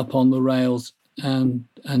running up on the rails and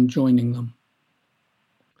joining them.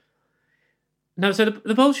 Now, so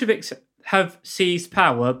the Bolsheviks have seized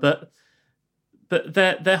power, but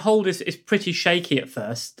their hold is pretty shaky at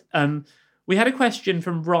first. We had a question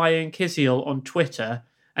from Ryan Kisiel on Twitter,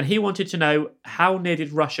 and he wanted to know, how near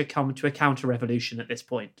did Russia come to a counter-revolution at this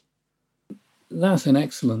point? That's an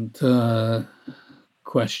excellent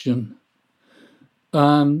question.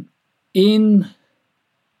 In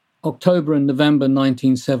October and November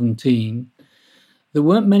 1917, there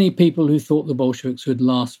weren't many people who thought the Bolsheviks would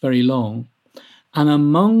last very long. And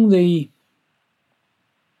among the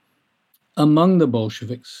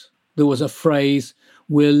Bolsheviks, there was a phrase,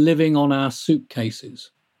 "We're living on our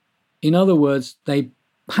suitcases." In other words, they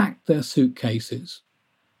packed their suitcases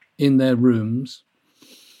in their rooms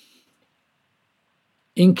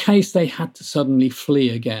in case they had to suddenly flee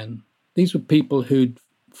again. These were people who'd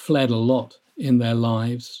fled a lot in their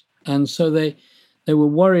lives. And so they were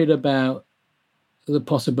worried about the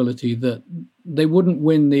possibility that they wouldn't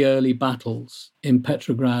win the early battles in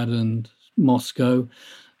Petrograd and Moscow,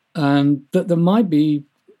 and that there might be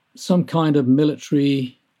some kind of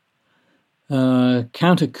military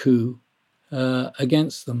counter-coup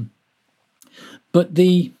against them. But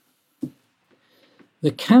the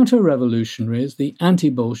counter-revolutionaries, the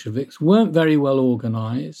anti-Bolsheviks, weren't very well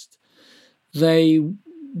organized. They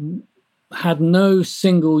had no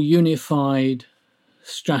single unified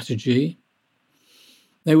strategy.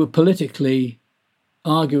 They were politically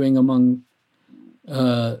arguing among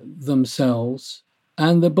themselves,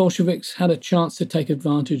 and the Bolsheviks had a chance to take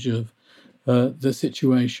advantage of the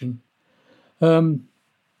situation.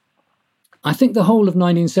 I think the whole of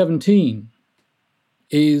 1917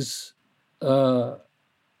 is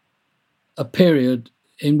a period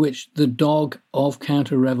in which the dog of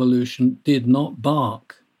counter-revolution did not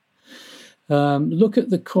bark. Look at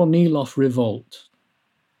the Kornilov revolt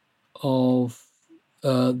of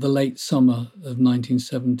the late summer of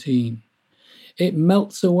 1917. It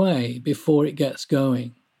melts away before it gets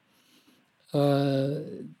going.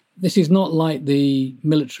 This is not like the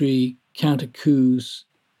military counter-coups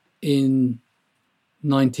in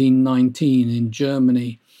 1919 in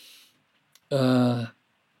Germany,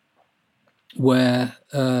 where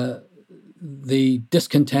the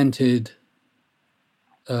discontented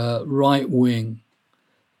right-wing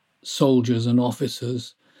soldiers and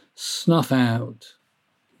officers snuff out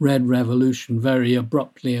Red Revolution very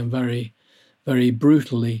abruptly and very, very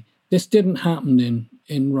brutally. This didn't happen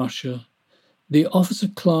in Russia. The officer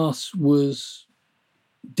class was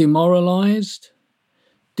demoralized,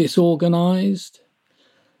 disorganized,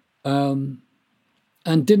 and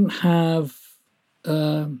didn't have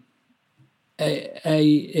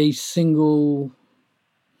a single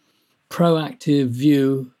proactive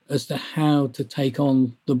view as to how to take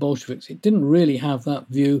on the Bolsheviks. It didn't really have that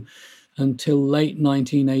view until late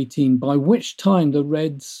 1918, by which time the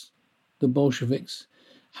Reds, the Bolsheviks,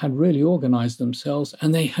 had really organized themselves,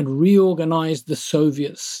 and they had reorganized the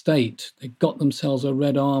Soviet state. They got themselves a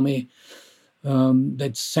Red Army.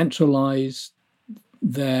 They'd centralized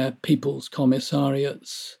their people's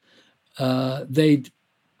commissariats. They'd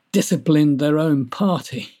disciplined their own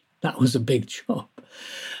party. That was a big job.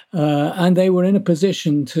 And they were in a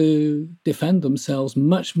position to defend themselves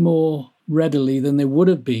much more readily than they would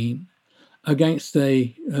have been against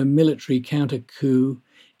a military counter-coup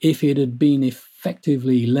if it had been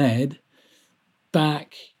effectively led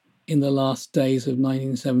back in the last days of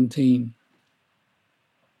 1917.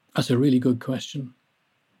 That's a really good question.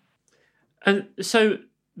 And so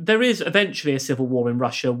there is eventually a civil war in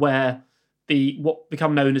Russia where what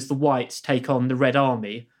become known as the Whites take on the Red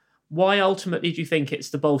Army. Why ultimately do you think it's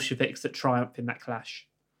the Bolsheviks that triumph in that clash?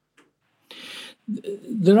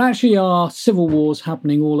 There actually are civil wars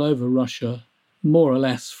happening all over Russia, more or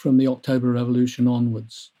less from the October Revolution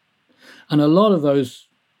onwards. And a lot of those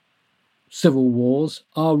civil wars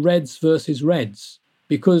are Reds versus Reds,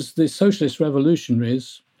 because the socialist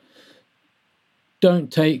revolutionaries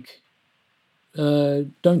don't take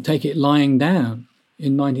it lying down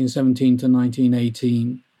in 1917 to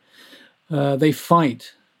 1918. They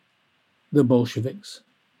fight the Bolsheviks.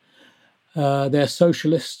 They're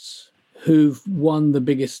socialists who've won the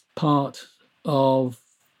biggest part of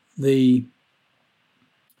the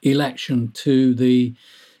election to the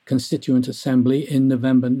Constituent Assembly in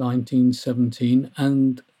November 1917,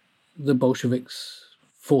 and the Bolsheviks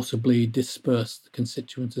forcibly dispersed the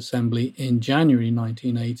Constituent Assembly in January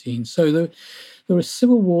 1918. So there were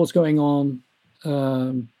civil wars going on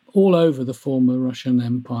all over the former Russian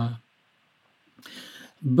Empire.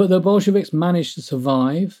 But the Bolsheviks managed to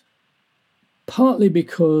survive, partly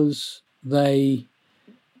because they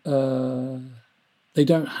don't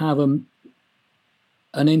have an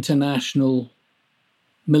international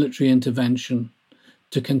military intervention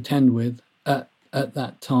to contend with at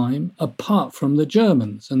that time, apart from the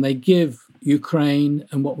Germans. And they give Ukraine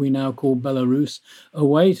and what we now call Belarus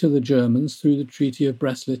away to the Germans through the Treaty of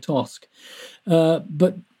Brest-Litovsk.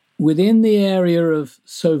 But within the area of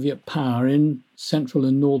Soviet power in central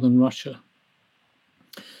and northern Russia,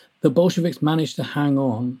 the Bolsheviks managed to hang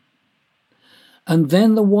on. And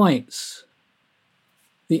then the Whites,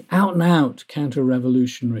 the out-and-out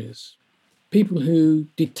counter-revolutionaries, people who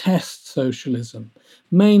detest socialism,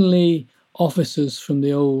 mainly officers from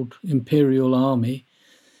the old imperial army,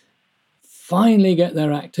 finally get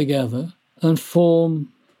their act together and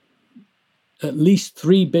form at least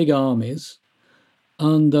three big armies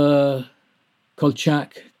under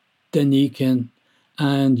Kolchak, Denikin,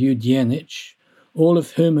 and Yudenich, all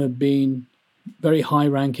of whom have been very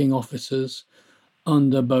high-ranking officers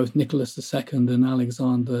under both Nicholas II and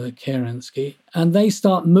Alexander Kerensky. And they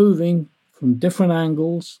start moving from different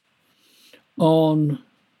angles on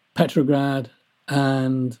Petrograd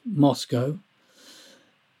and Moscow.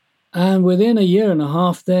 And within a year and a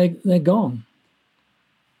half, they're gone.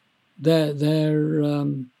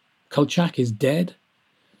 Kolchak is dead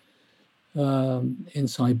in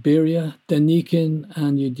Siberia. Denikin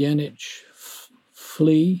and Yudenich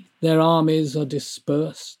flee. Their armies are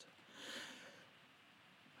dispersed.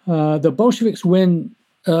 The Bolsheviks win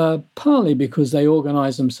partly because they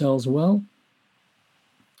organize themselves well,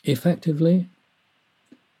 effectively,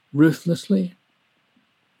 ruthlessly,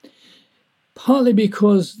 partly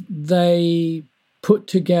because they put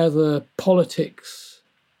together politics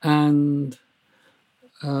and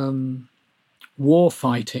war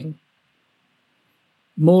fighting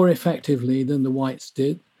more effectively than the whites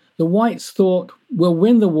did. The whites thought, we'll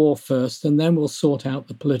win the war first and then we'll sort out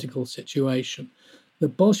the political situation. The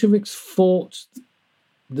Bolsheviks fought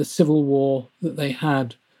the civil war that they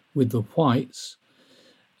had with the whites,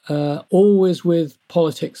 always with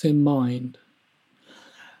politics in mind.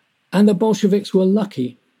 And the Bolsheviks were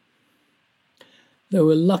lucky. They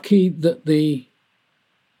were lucky that the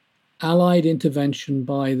Allied intervention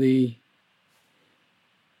by the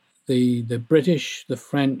British, the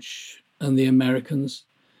French, and the Americans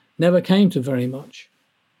never came to very much.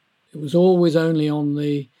 It was always only on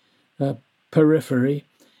the periphery.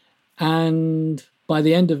 And by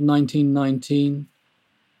the end of 1919,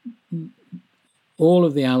 all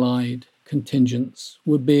of the Allied contingents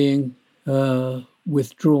were being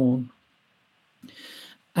withdrawn.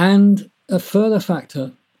 And a further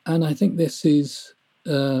factor, and I think this is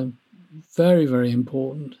very, very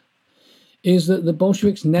important, is that the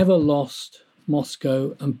Bolsheviks never lost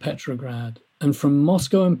Moscow and Petrograd. And from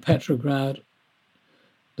Moscow and Petrograd,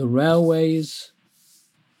 the railways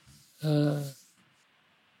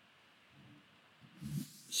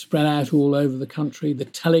spread out all over the country, the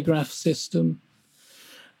telegraph system,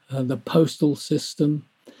 the postal system.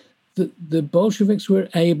 The Bolsheviks were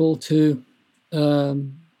able to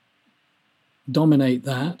dominate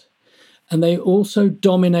that. And they also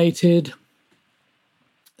dominated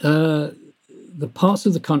the parts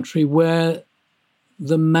of the country where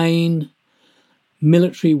the main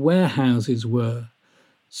military warehouses were.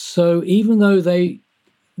 So even though they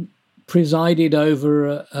presided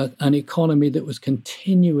over an economy that was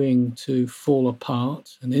continuing to fall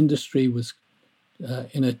apart, and industry was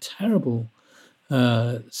in a terrible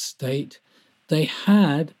state, they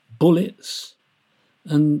had bullets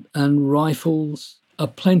and rifles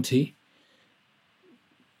aplenty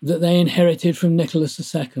that they inherited from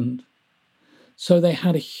Nicholas II. So they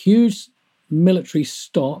had a huge military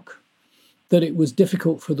stock that it was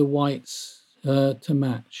difficult for the whites to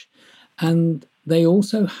match. And they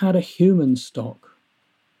also had a human stock.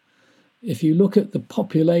 If you look at the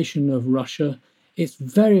population of Russia, it's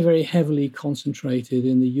very, very heavily concentrated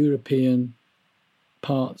in the European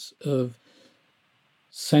parts of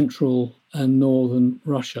central and northern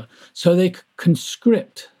Russia. So they could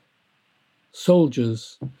conscript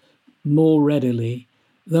soldiers more readily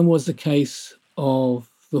than was the case of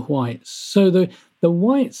the whites. So the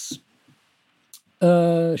whites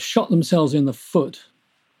shot themselves in the foot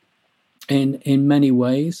in many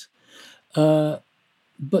ways, but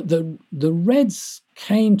the Reds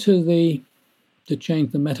came to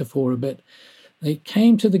change the metaphor a bit, they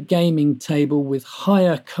came to the gaming table with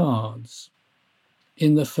higher cards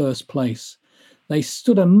in the first place. They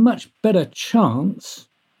stood a much better chance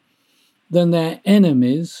than their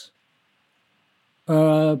enemies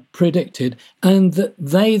predicted, and that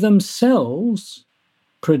they themselves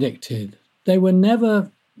predicted. They were never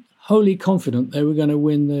wholly confident they were going to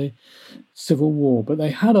win the Civil War, but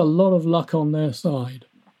they had a lot of luck on their side.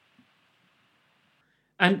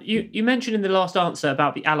 And you mentioned in the last answer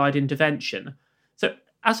about the Allied intervention. So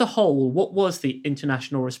as a whole, what was the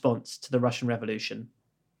international response to the Russian Revolution?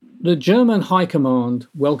 The German High Command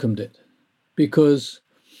welcomed it because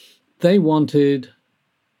they wanted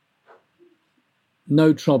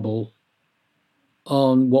no trouble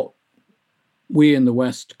on what we in the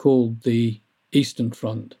West called the Eastern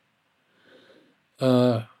Front.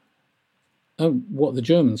 What the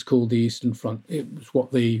Germans called the Eastern Front, it was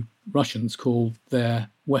what the Russians called their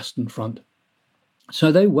Western Front.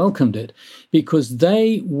 So they welcomed it because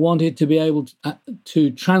they wanted to be able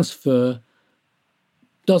to transfer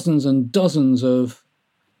dozens and dozens of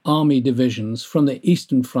army divisions from the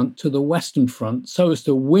Eastern Front to the Western Front so as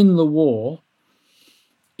to win the war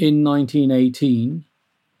in 1918,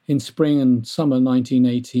 in spring and summer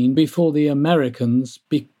 1918, before the Americans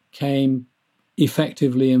became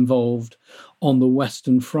effectively involved on the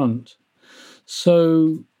Western Front.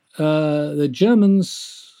 So the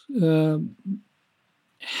Germans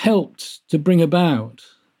helped to bring about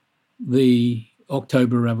the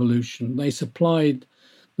October Revolution. They supplied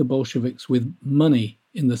the Bolsheviks with money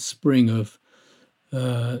in the spring of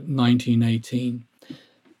 1918.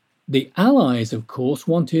 The Allies, of course,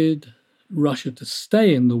 wanted Russia to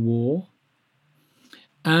stay in the war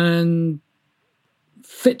and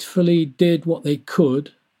fitfully did what they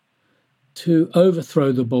could to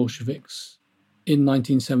overthrow the Bolsheviks in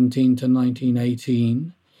 1917 to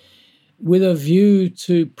 1918 with a view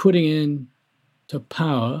to putting into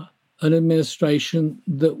power an administration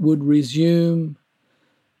that would resume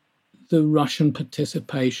the Russian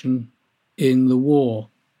participation in the war.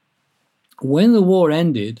 When the war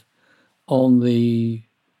ended on the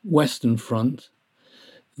Western Front,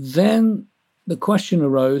 then the question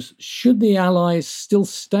arose, should the Allies still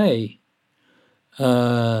stay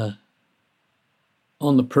on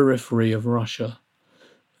the periphery of Russia?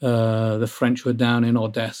 The French were down in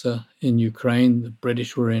Odessa in Ukraine. The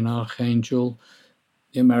British were in Archangel.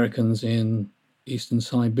 The Americans in eastern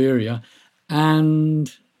Siberia. And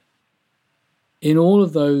in all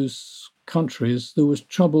of those countries, there was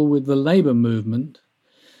trouble with the labor movement,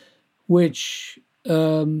 which,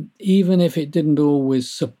 even if it didn't always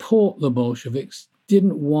support the Bolsheviks,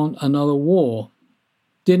 didn't want another war,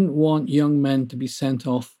 didn't want young men to be sent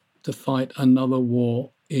off to fight another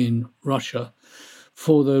war in Russia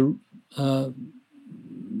for the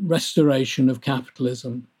restoration of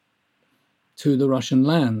capitalism to the Russian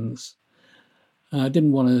lands. I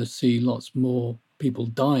didn't want to see lots more people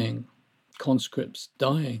dying, conscripts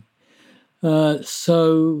dying.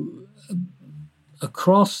 So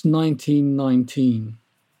across 1919,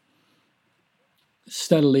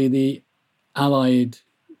 steadily the Allied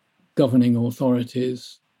governing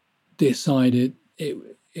authorities decided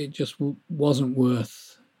it just wasn't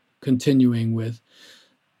worth continuing with.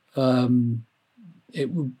 It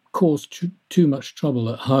would cause too much trouble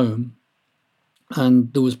at home,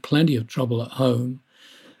 and there was plenty of trouble at home.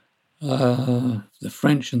 The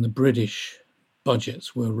French and the British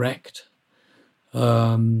budgets were wrecked.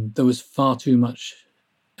 There was far too much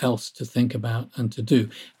else to think about and to do.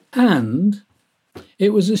 And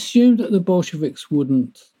it was assumed that the Bolsheviks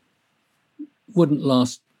wouldn't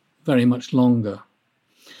last very much longer.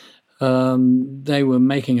 They were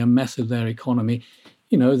making a mess of their economy.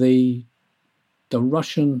 You know, the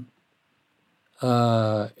Russian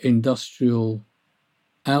industrial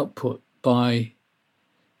output by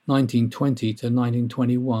 1920 to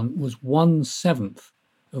 1921 was 1/7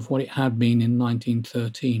 of what it had been in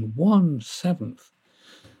 1913. 1/7.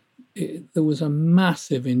 There was a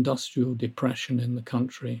massive industrial depression in the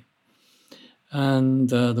country, and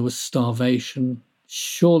there was starvation.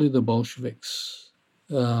 Surely the Bolsheviks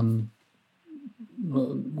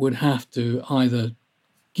would have to either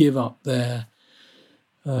give up their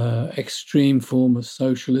extreme form of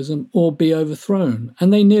socialism or be overthrown.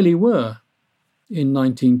 And they nearly were in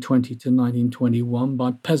 1920 to 1921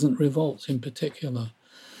 by peasant revolts in particular.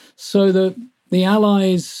 So the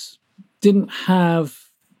Allies didn't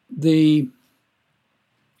have the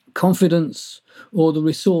confidence or the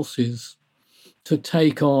resources to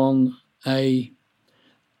take on a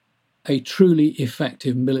truly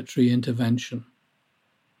effective military intervention.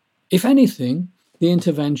 If anything, the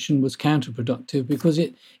intervention was counterproductive because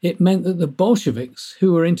it meant that the Bolsheviks,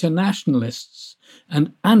 who were internationalists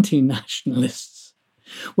and anti-nationalists,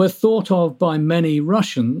 were thought of by many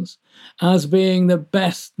Russians as being the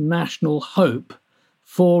best national hope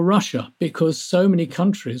for Russia, because so many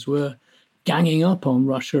countries were ganging up on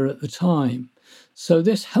Russia at the time. So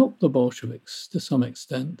this helped the Bolsheviks to some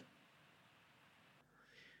extent.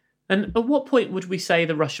 And at what point would we say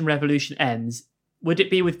the Russian Revolution ends? Would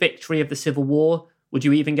it be with victory of the Civil War? Would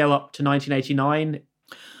you even go up to 1989?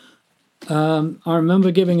 I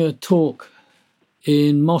remember giving a talk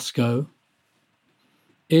in Moscow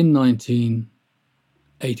in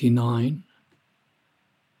 1989.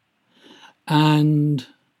 And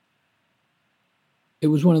it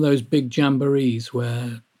was one of those big jamborees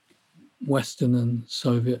where Western and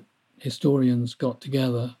Soviet historians got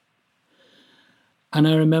together. And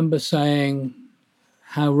I remember saying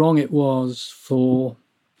how wrong it was for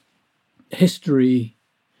history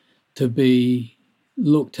to be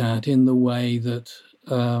looked at in the way that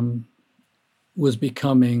was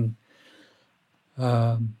becoming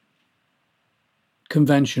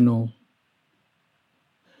conventional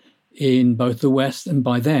in both the West and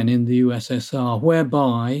by then in the USSR,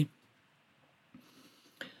 whereby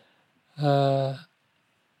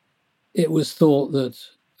it was thought that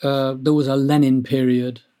there was a Lenin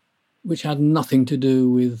period which had nothing to do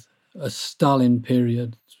with a Stalin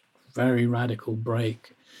period, very radical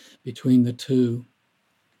break between the two.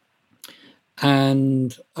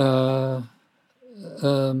 And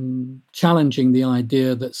challenging the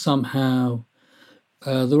idea that somehow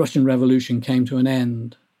the Russian Revolution came to an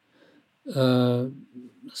end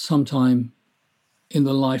sometime in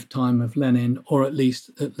the lifetime of Lenin, or at least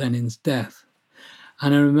at Lenin's death.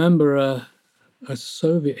 And I remember a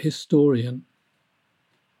Soviet historian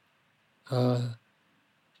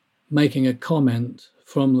making a comment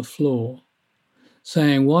from the floor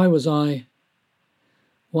saying, why was I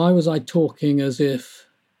talking as if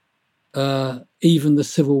even the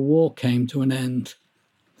Civil War came to an end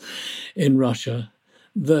in Russia,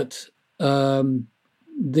 that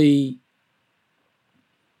the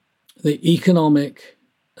economic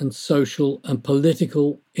and social and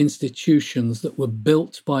political institutions that were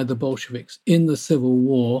built by the Bolsheviks in the Civil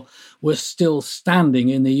War were still standing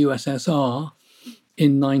in the USSR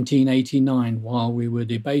in 1989 while we were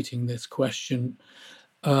debating this question.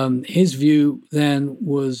 His view then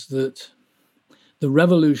was that the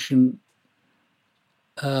revolution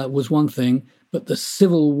was one thing, but the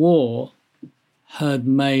Civil War had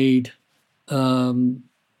made the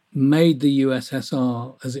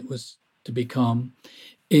USSR, as it was to become,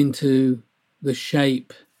 into the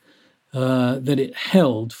shape that it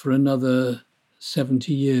held for another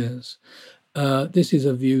 70 years. This is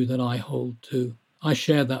a view that I hold to. I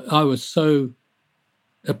share that. I was so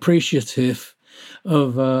appreciative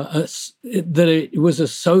of that it was a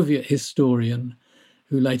Soviet historian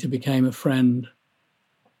who later became a friend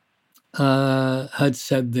had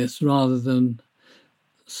said this rather than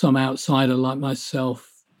some outsider like myself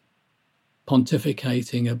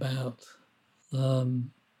pontificating about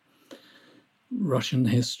Russian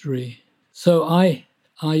history. So I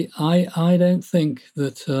don't think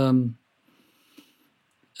that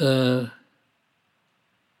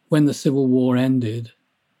when the Civil War ended,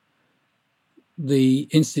 the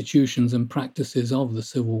institutions and practices of the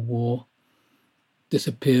Civil War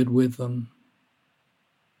disappeared with them.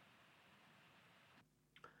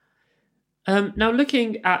 Now,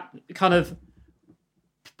 looking at kind of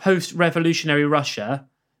post-revolutionary Russia,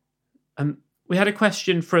 we had a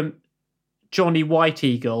question from Johnny White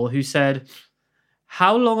Eagle who said,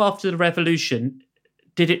 how long after the revolution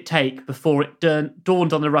did it take before it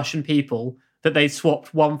dawned on the Russian people that they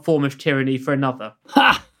swapped one form of tyranny for another?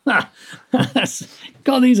 God,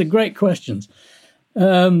 these are great questions.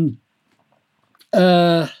 I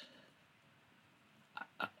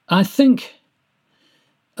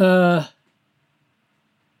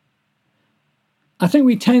think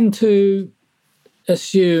we tend to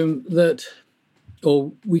assume that,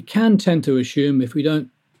 or we can tend to assume if we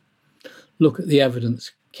don't look at the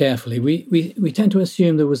evidence carefully, we tend to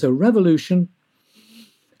assume there was a revolution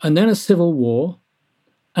and then a civil war,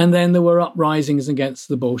 and then there were uprisings against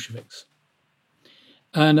the Bolsheviks.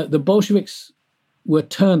 And the Bolsheviks were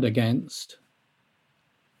turned against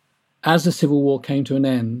as the Civil War came to an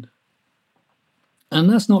end. And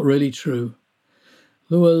that's not really true.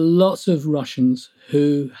 There were lots of Russians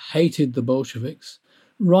who hated the Bolsheviks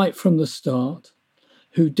right from the start,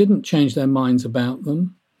 who didn't change their minds about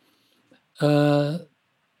them.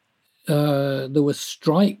 There were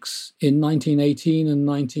strikes in 1918 and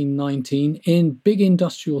 1919 in big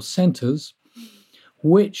industrial centres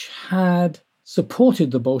which had supported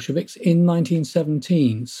the Bolsheviks in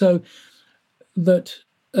 1917. So that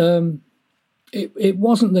it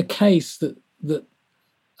wasn't the case that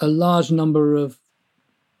a large number of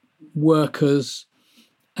workers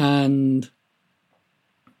and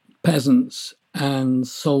peasants and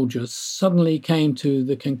soldiers suddenly came to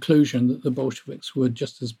the conclusion that the Bolsheviks were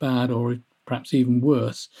just as bad or perhaps even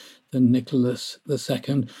worse than Nicholas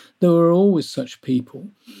II. There were always such people,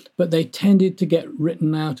 but they tended to get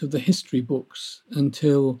written out of the history books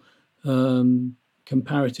until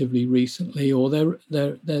comparatively recently, or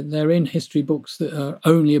they're in history books that are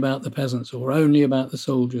only about the peasants or only about the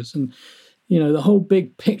soldiers. And, you know, the whole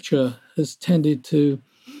big picture has tended to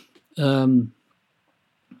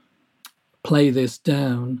play this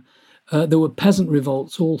down. There were peasant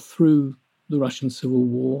revolts all through the Russian Civil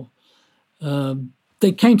War.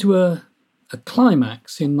 They came to a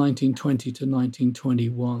climax in 1920 to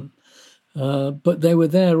 1921, but they were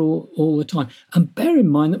there all the time. And bear in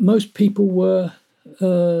mind that most people were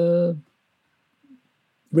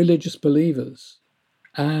religious believers.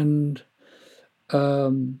 And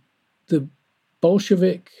the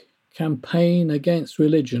Bolshevik campaign against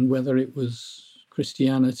religion, whether it was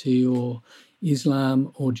Christianity or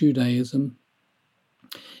Islam or Judaism,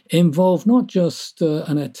 involved not just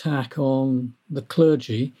an attack on the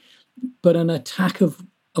clergy, but an attack of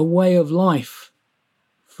a way of life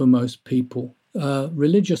for most people.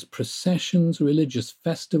 Religious processions, religious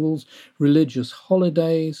festivals, religious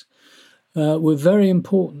holidays were very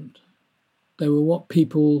important. They were what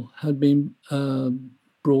people had been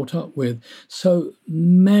brought up with. So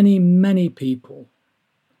many, many people,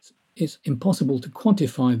 it's impossible to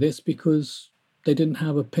quantify this because they didn't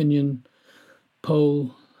have opinion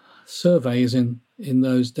poll surveys in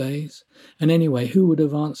those days. And anyway, who would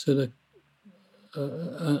have answered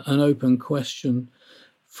an open question,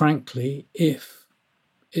 frankly, if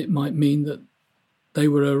it might mean that they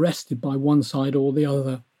were arrested by one side or the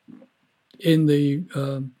other in the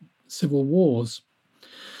civil wars?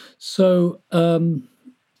 So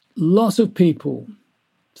lots of people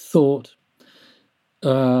thought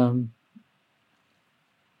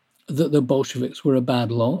that the Bolsheviks were a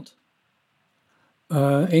bad lot,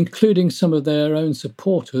 including some of their own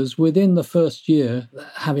supporters within the first year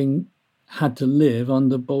having had to live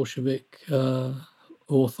under Bolshevik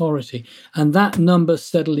authority. And that number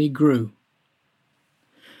steadily grew.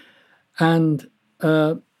 And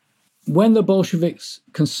when the Bolsheviks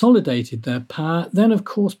consolidated their power, then, of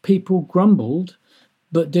course, people grumbled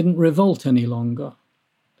but didn't revolt any longer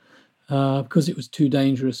because it was too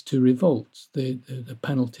dangerous to revolt. The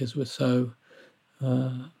penalties were so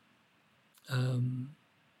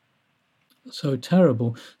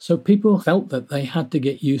terrible. So people felt that they had to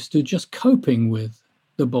get used to just coping with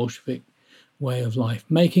the Bolshevik way of life,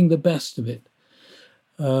 making the best of it,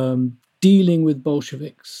 dealing with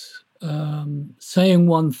Bolsheviks, saying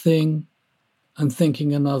one thing and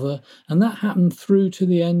thinking another. And that happened through to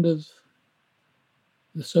the end of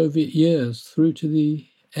the Soviet years, through to the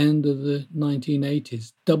end of the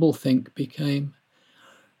 1980s. Doublethink became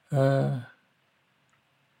the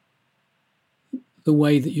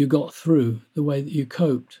way that you got through, the way that you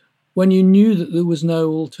coped, when you knew that there was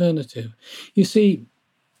no alternative. You see,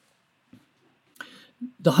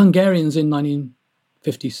 the Hungarians in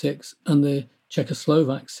 1956 and the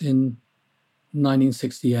Czechoslovaks in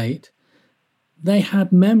 1968, they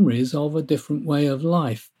had memories of a different way of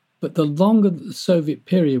life. But the longer that the Soviet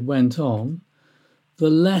period went on,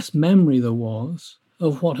 the less memory there was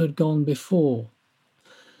of what had gone before.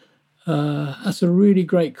 That's a really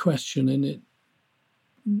great question, and it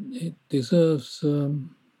deserves a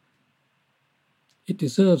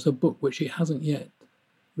book which it hasn't yet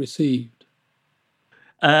received.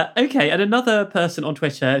 Okay, and another person on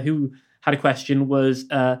Twitter who had a question was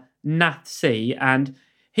Nath C, and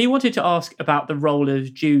he wanted to ask about the role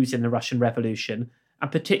of Jews in the Russian Revolution,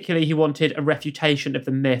 and particularly he wanted a refutation of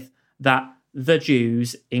the myth that the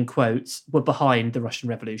Jews, in quotes, were behind the Russian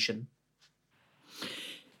Revolution.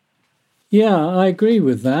 Yeah, I agree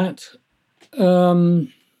with that.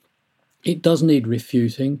 It does need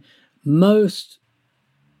refuting. Most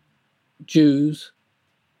Jews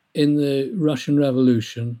in the Russian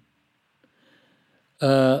Revolution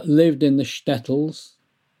lived in the shtetls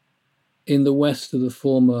in the west of the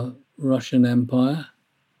former Russian Empire,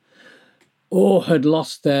 or had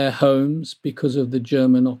lost their homes because of the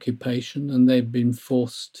German occupation and they've been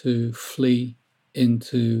forced to flee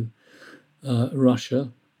into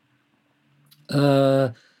Russia.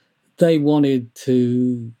 They wanted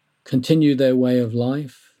to continue their way of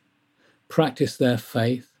life, practice their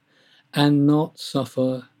faith, and not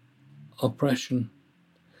suffer oppression.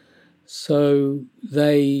 So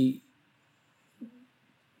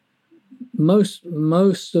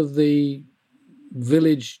most of the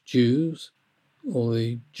village Jews or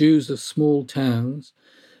the Jews of small towns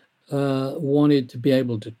wanted to be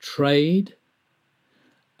able to trade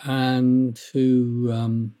and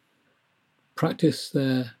to practice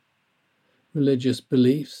their religious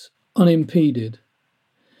beliefs unimpeded.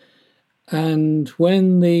 And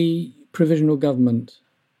when the provisional government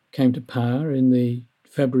came to power in the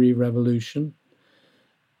February Revolution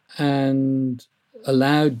and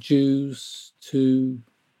allowed Jews to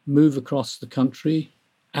move across the country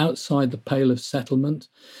outside the Pale of Settlement,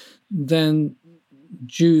 then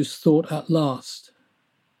Jews thought, at last,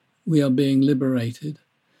 we are being liberated.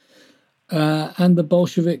 And the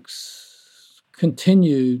Bolsheviks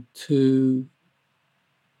continued to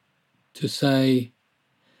say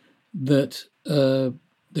that there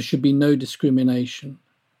should be no discrimination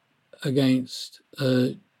against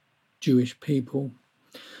Jewish people.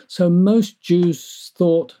 So most Jews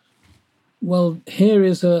thought, well, here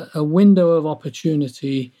is a window of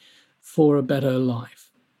opportunity for a better life.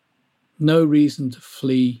 No reason to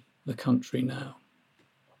flee the country now.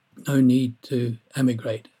 No need to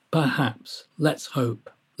emigrate. Perhaps. Let's hope.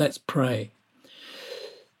 Let's pray.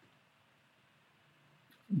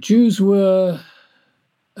 Jews were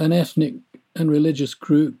an ethnic and religious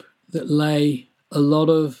group that lay a lot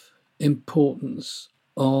of importance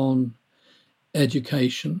on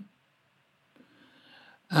education.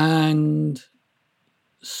 And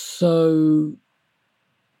so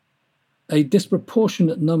a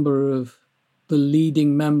disproportionate number of the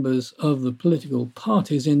leading members of the political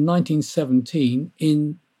parties in 1917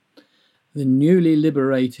 in the newly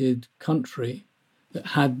liberated country that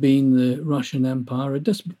had been the Russian Empire, a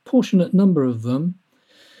disproportionate number of them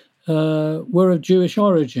were of Jewish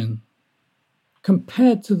origin.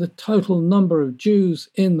 Compared to the total number of Jews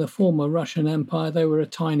in the former Russian Empire, they were a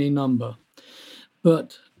tiny number.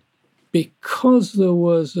 But because there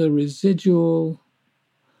was a residual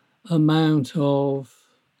amount of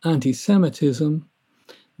anti-Semitism,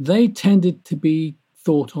 they tended to be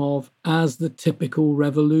thought of as the typical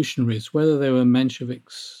revolutionaries, whether they were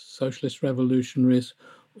Mensheviks, socialist revolutionaries,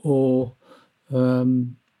 or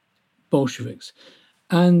Bolsheviks.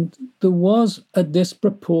 And there was a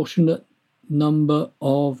disproportionate number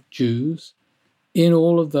of Jews in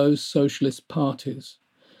all of those socialist parties.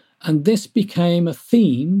 And this became a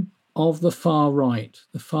theme of the far right,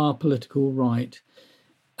 the far political right,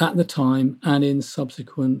 at the time and in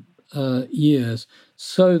subsequent years,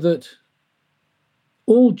 so that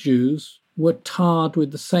all Jews were tarred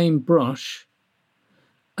with the same brush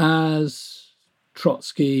as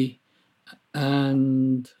Trotsky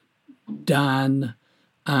and Dan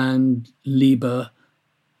and Lieber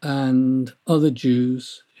and other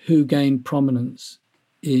Jews who gained prominence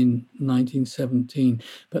in 1917.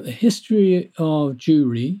 But the history of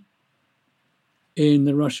Jewry in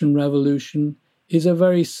the Russian Revolution is a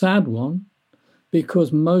very sad one,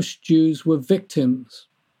 because most Jews were victims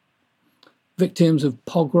of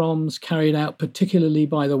pogroms carried out particularly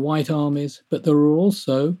by the White armies, but there were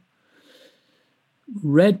also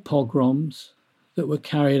red pogroms that were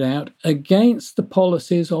carried out against the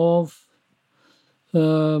policies of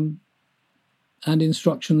and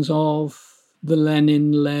instructions of the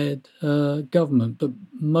Lenin-led government. But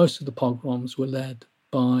most of the pogroms were led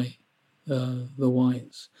by the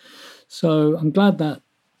whites. So I'm glad that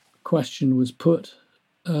question was put.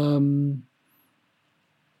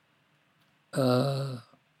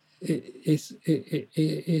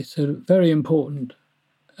 It's a very important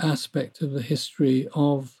aspect of the history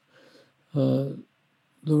of the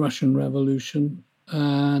Russian Revolution,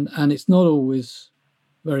 and it's not always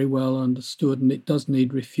very well understood, and it does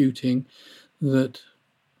need refuting that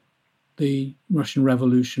the Russian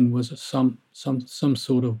Revolution was some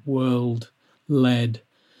sort of world-led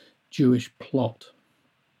Jewish plot.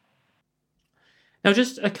 Now,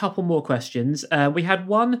 just a couple more questions. We had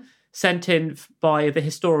one sent in by the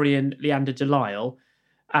historian Leander Delisle,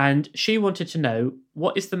 and she wanted to know,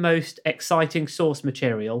 what is the most exciting source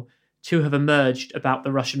material to have emerged about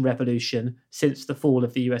the Russian Revolution since the fall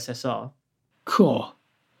of the USSR? Cool.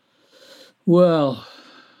 Well,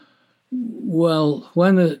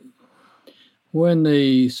 when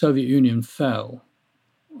the Soviet Union fell,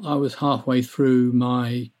 I was halfway through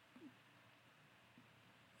my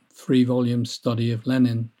 3-volume study of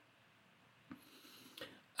Lenin.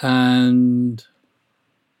 And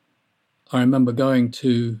I remember going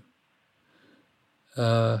to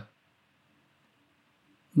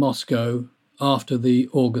Moscow after the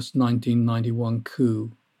August 1991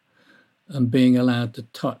 coup and being allowed to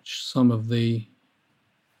touch some of the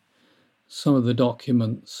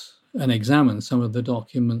documents and examine some of the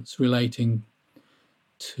documents relating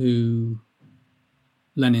to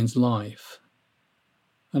Lenin's life.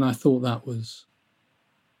 And I thought that was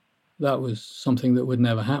something that would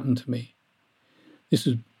never happen to me. This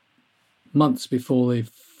was months before the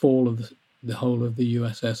fall of the whole of the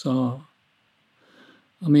USSR.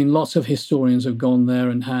 I mean, lots of historians have gone there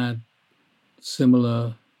and had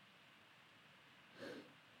similar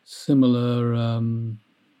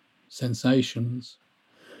sensations.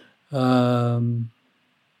 I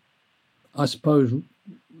suppose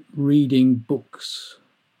reading books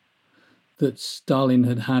that Stalin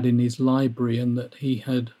had in his library and that he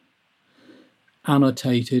had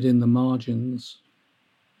annotated in the margins,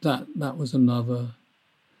 that was another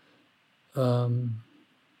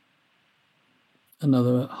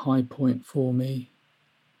high point for me.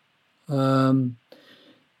 And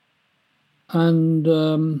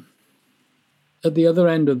at the other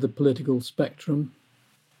end of the political spectrum,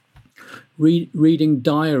 reading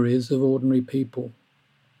diaries of ordinary people,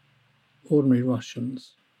 ordinary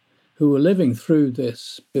Russians, who were living through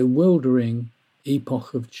this bewildering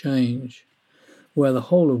epoch of change, where the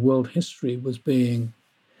whole of world history was being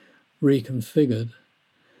reconfigured.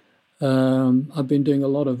 I've been doing a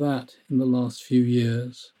lot of that in the last few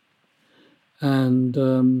years, and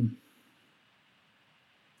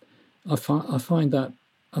I find that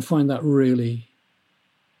really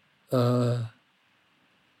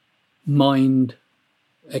mind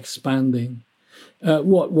expanding.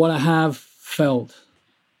 What I have felt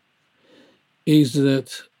is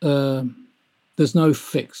that there's no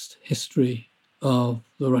fixed history of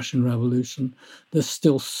the Russian Revolution. There's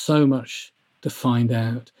still so much to find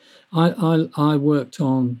out. I worked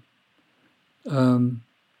on that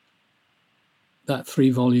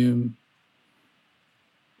 3-volume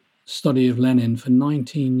study of Lenin for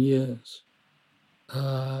 19 years.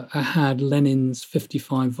 I had Lenin's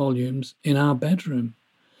 55 volumes in our bedroom.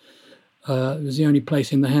 It was the only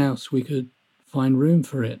place in the house we could find room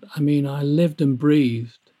for it. I mean, I lived and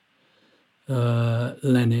breathed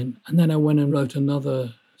Lenin, and then I went and wrote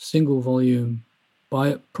another single-volume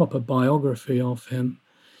proper biography of him.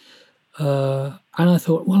 And I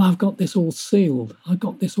thought, well, I've got this all sealed. I've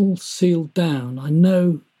got this all sealed down. I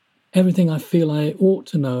know everything I feel I ought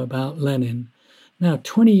to know about Lenin. Now,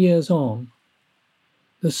 20 years on,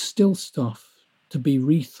 there's still stuff to be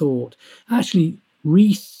rethought. Actually,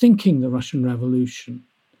 rethinking the Russian Revolution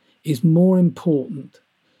is more important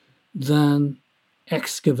than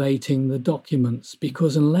excavating the documents,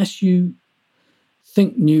 because unless you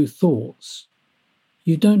think new thoughts,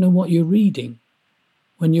 you don't know what you're reading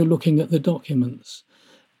when you're looking at the documents.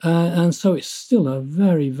 And so it's still a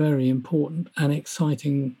very, very important and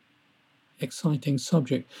exciting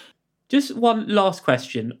subject. Just one last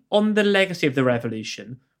question. On the legacy of the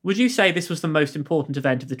revolution, would you say this was the most important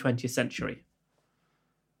event of the 20th century?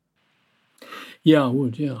 Yeah, I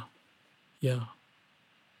would, yeah.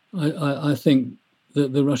 I think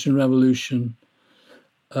that the Russian Revolution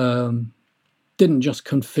didn't just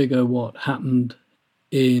configure what happened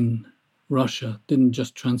in Russia, didn't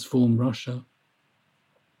just transform Russia.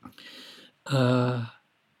 The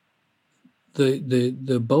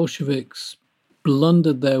Bolsheviks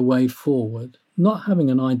blundered their way forward, not having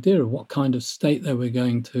an idea of what kind of state they were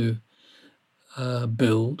going to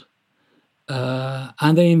build,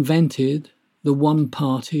 and they invented the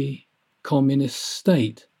one-party communist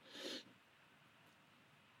state.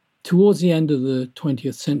 Towards the end of the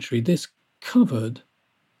 20th century, this covered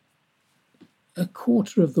a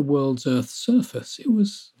quarter of the world's Earth's surface. It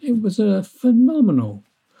was a phenomenal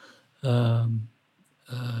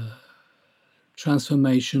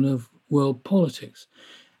transformation of world politics.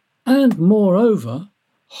 And moreover,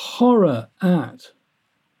 horror at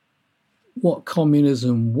what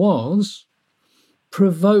communism was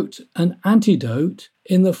provoked an antidote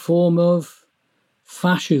in the form of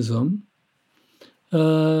fascism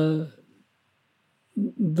that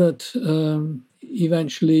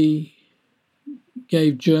eventually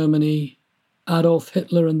gave Germany Adolf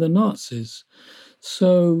Hitler and the Nazis.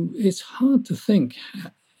 So it's hard to think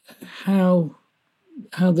how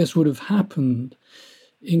this would have happened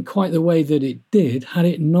in quite the way that it did had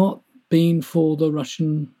it not been for the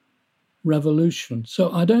Russian Revolution. So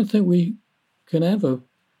I don't think we can ever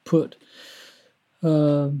put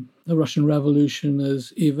the Russian Revolution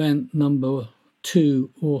as event number 2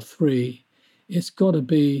 or 3. It's got to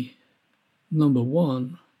be number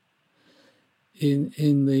 1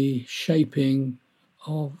 in the shaping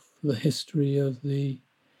of the history of the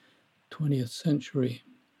 20th century.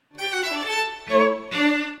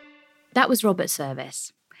 That was Robert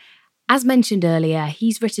Service. As mentioned earlier,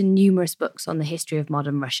 he's written numerous books on the history of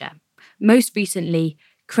modern Russia. Most recently,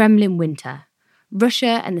 Kremlin Winter,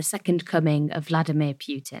 Russia and the Second Coming of Vladimir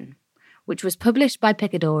Putin, which was published by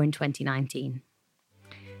Picador in 2019.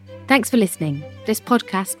 Thanks for listening. This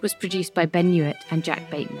podcast was produced by Ben Hewitt and Jack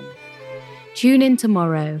Bateman. Tune in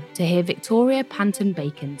tomorrow to hear Victoria Panton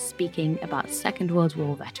Bacon speaking about Second World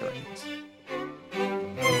War veterans.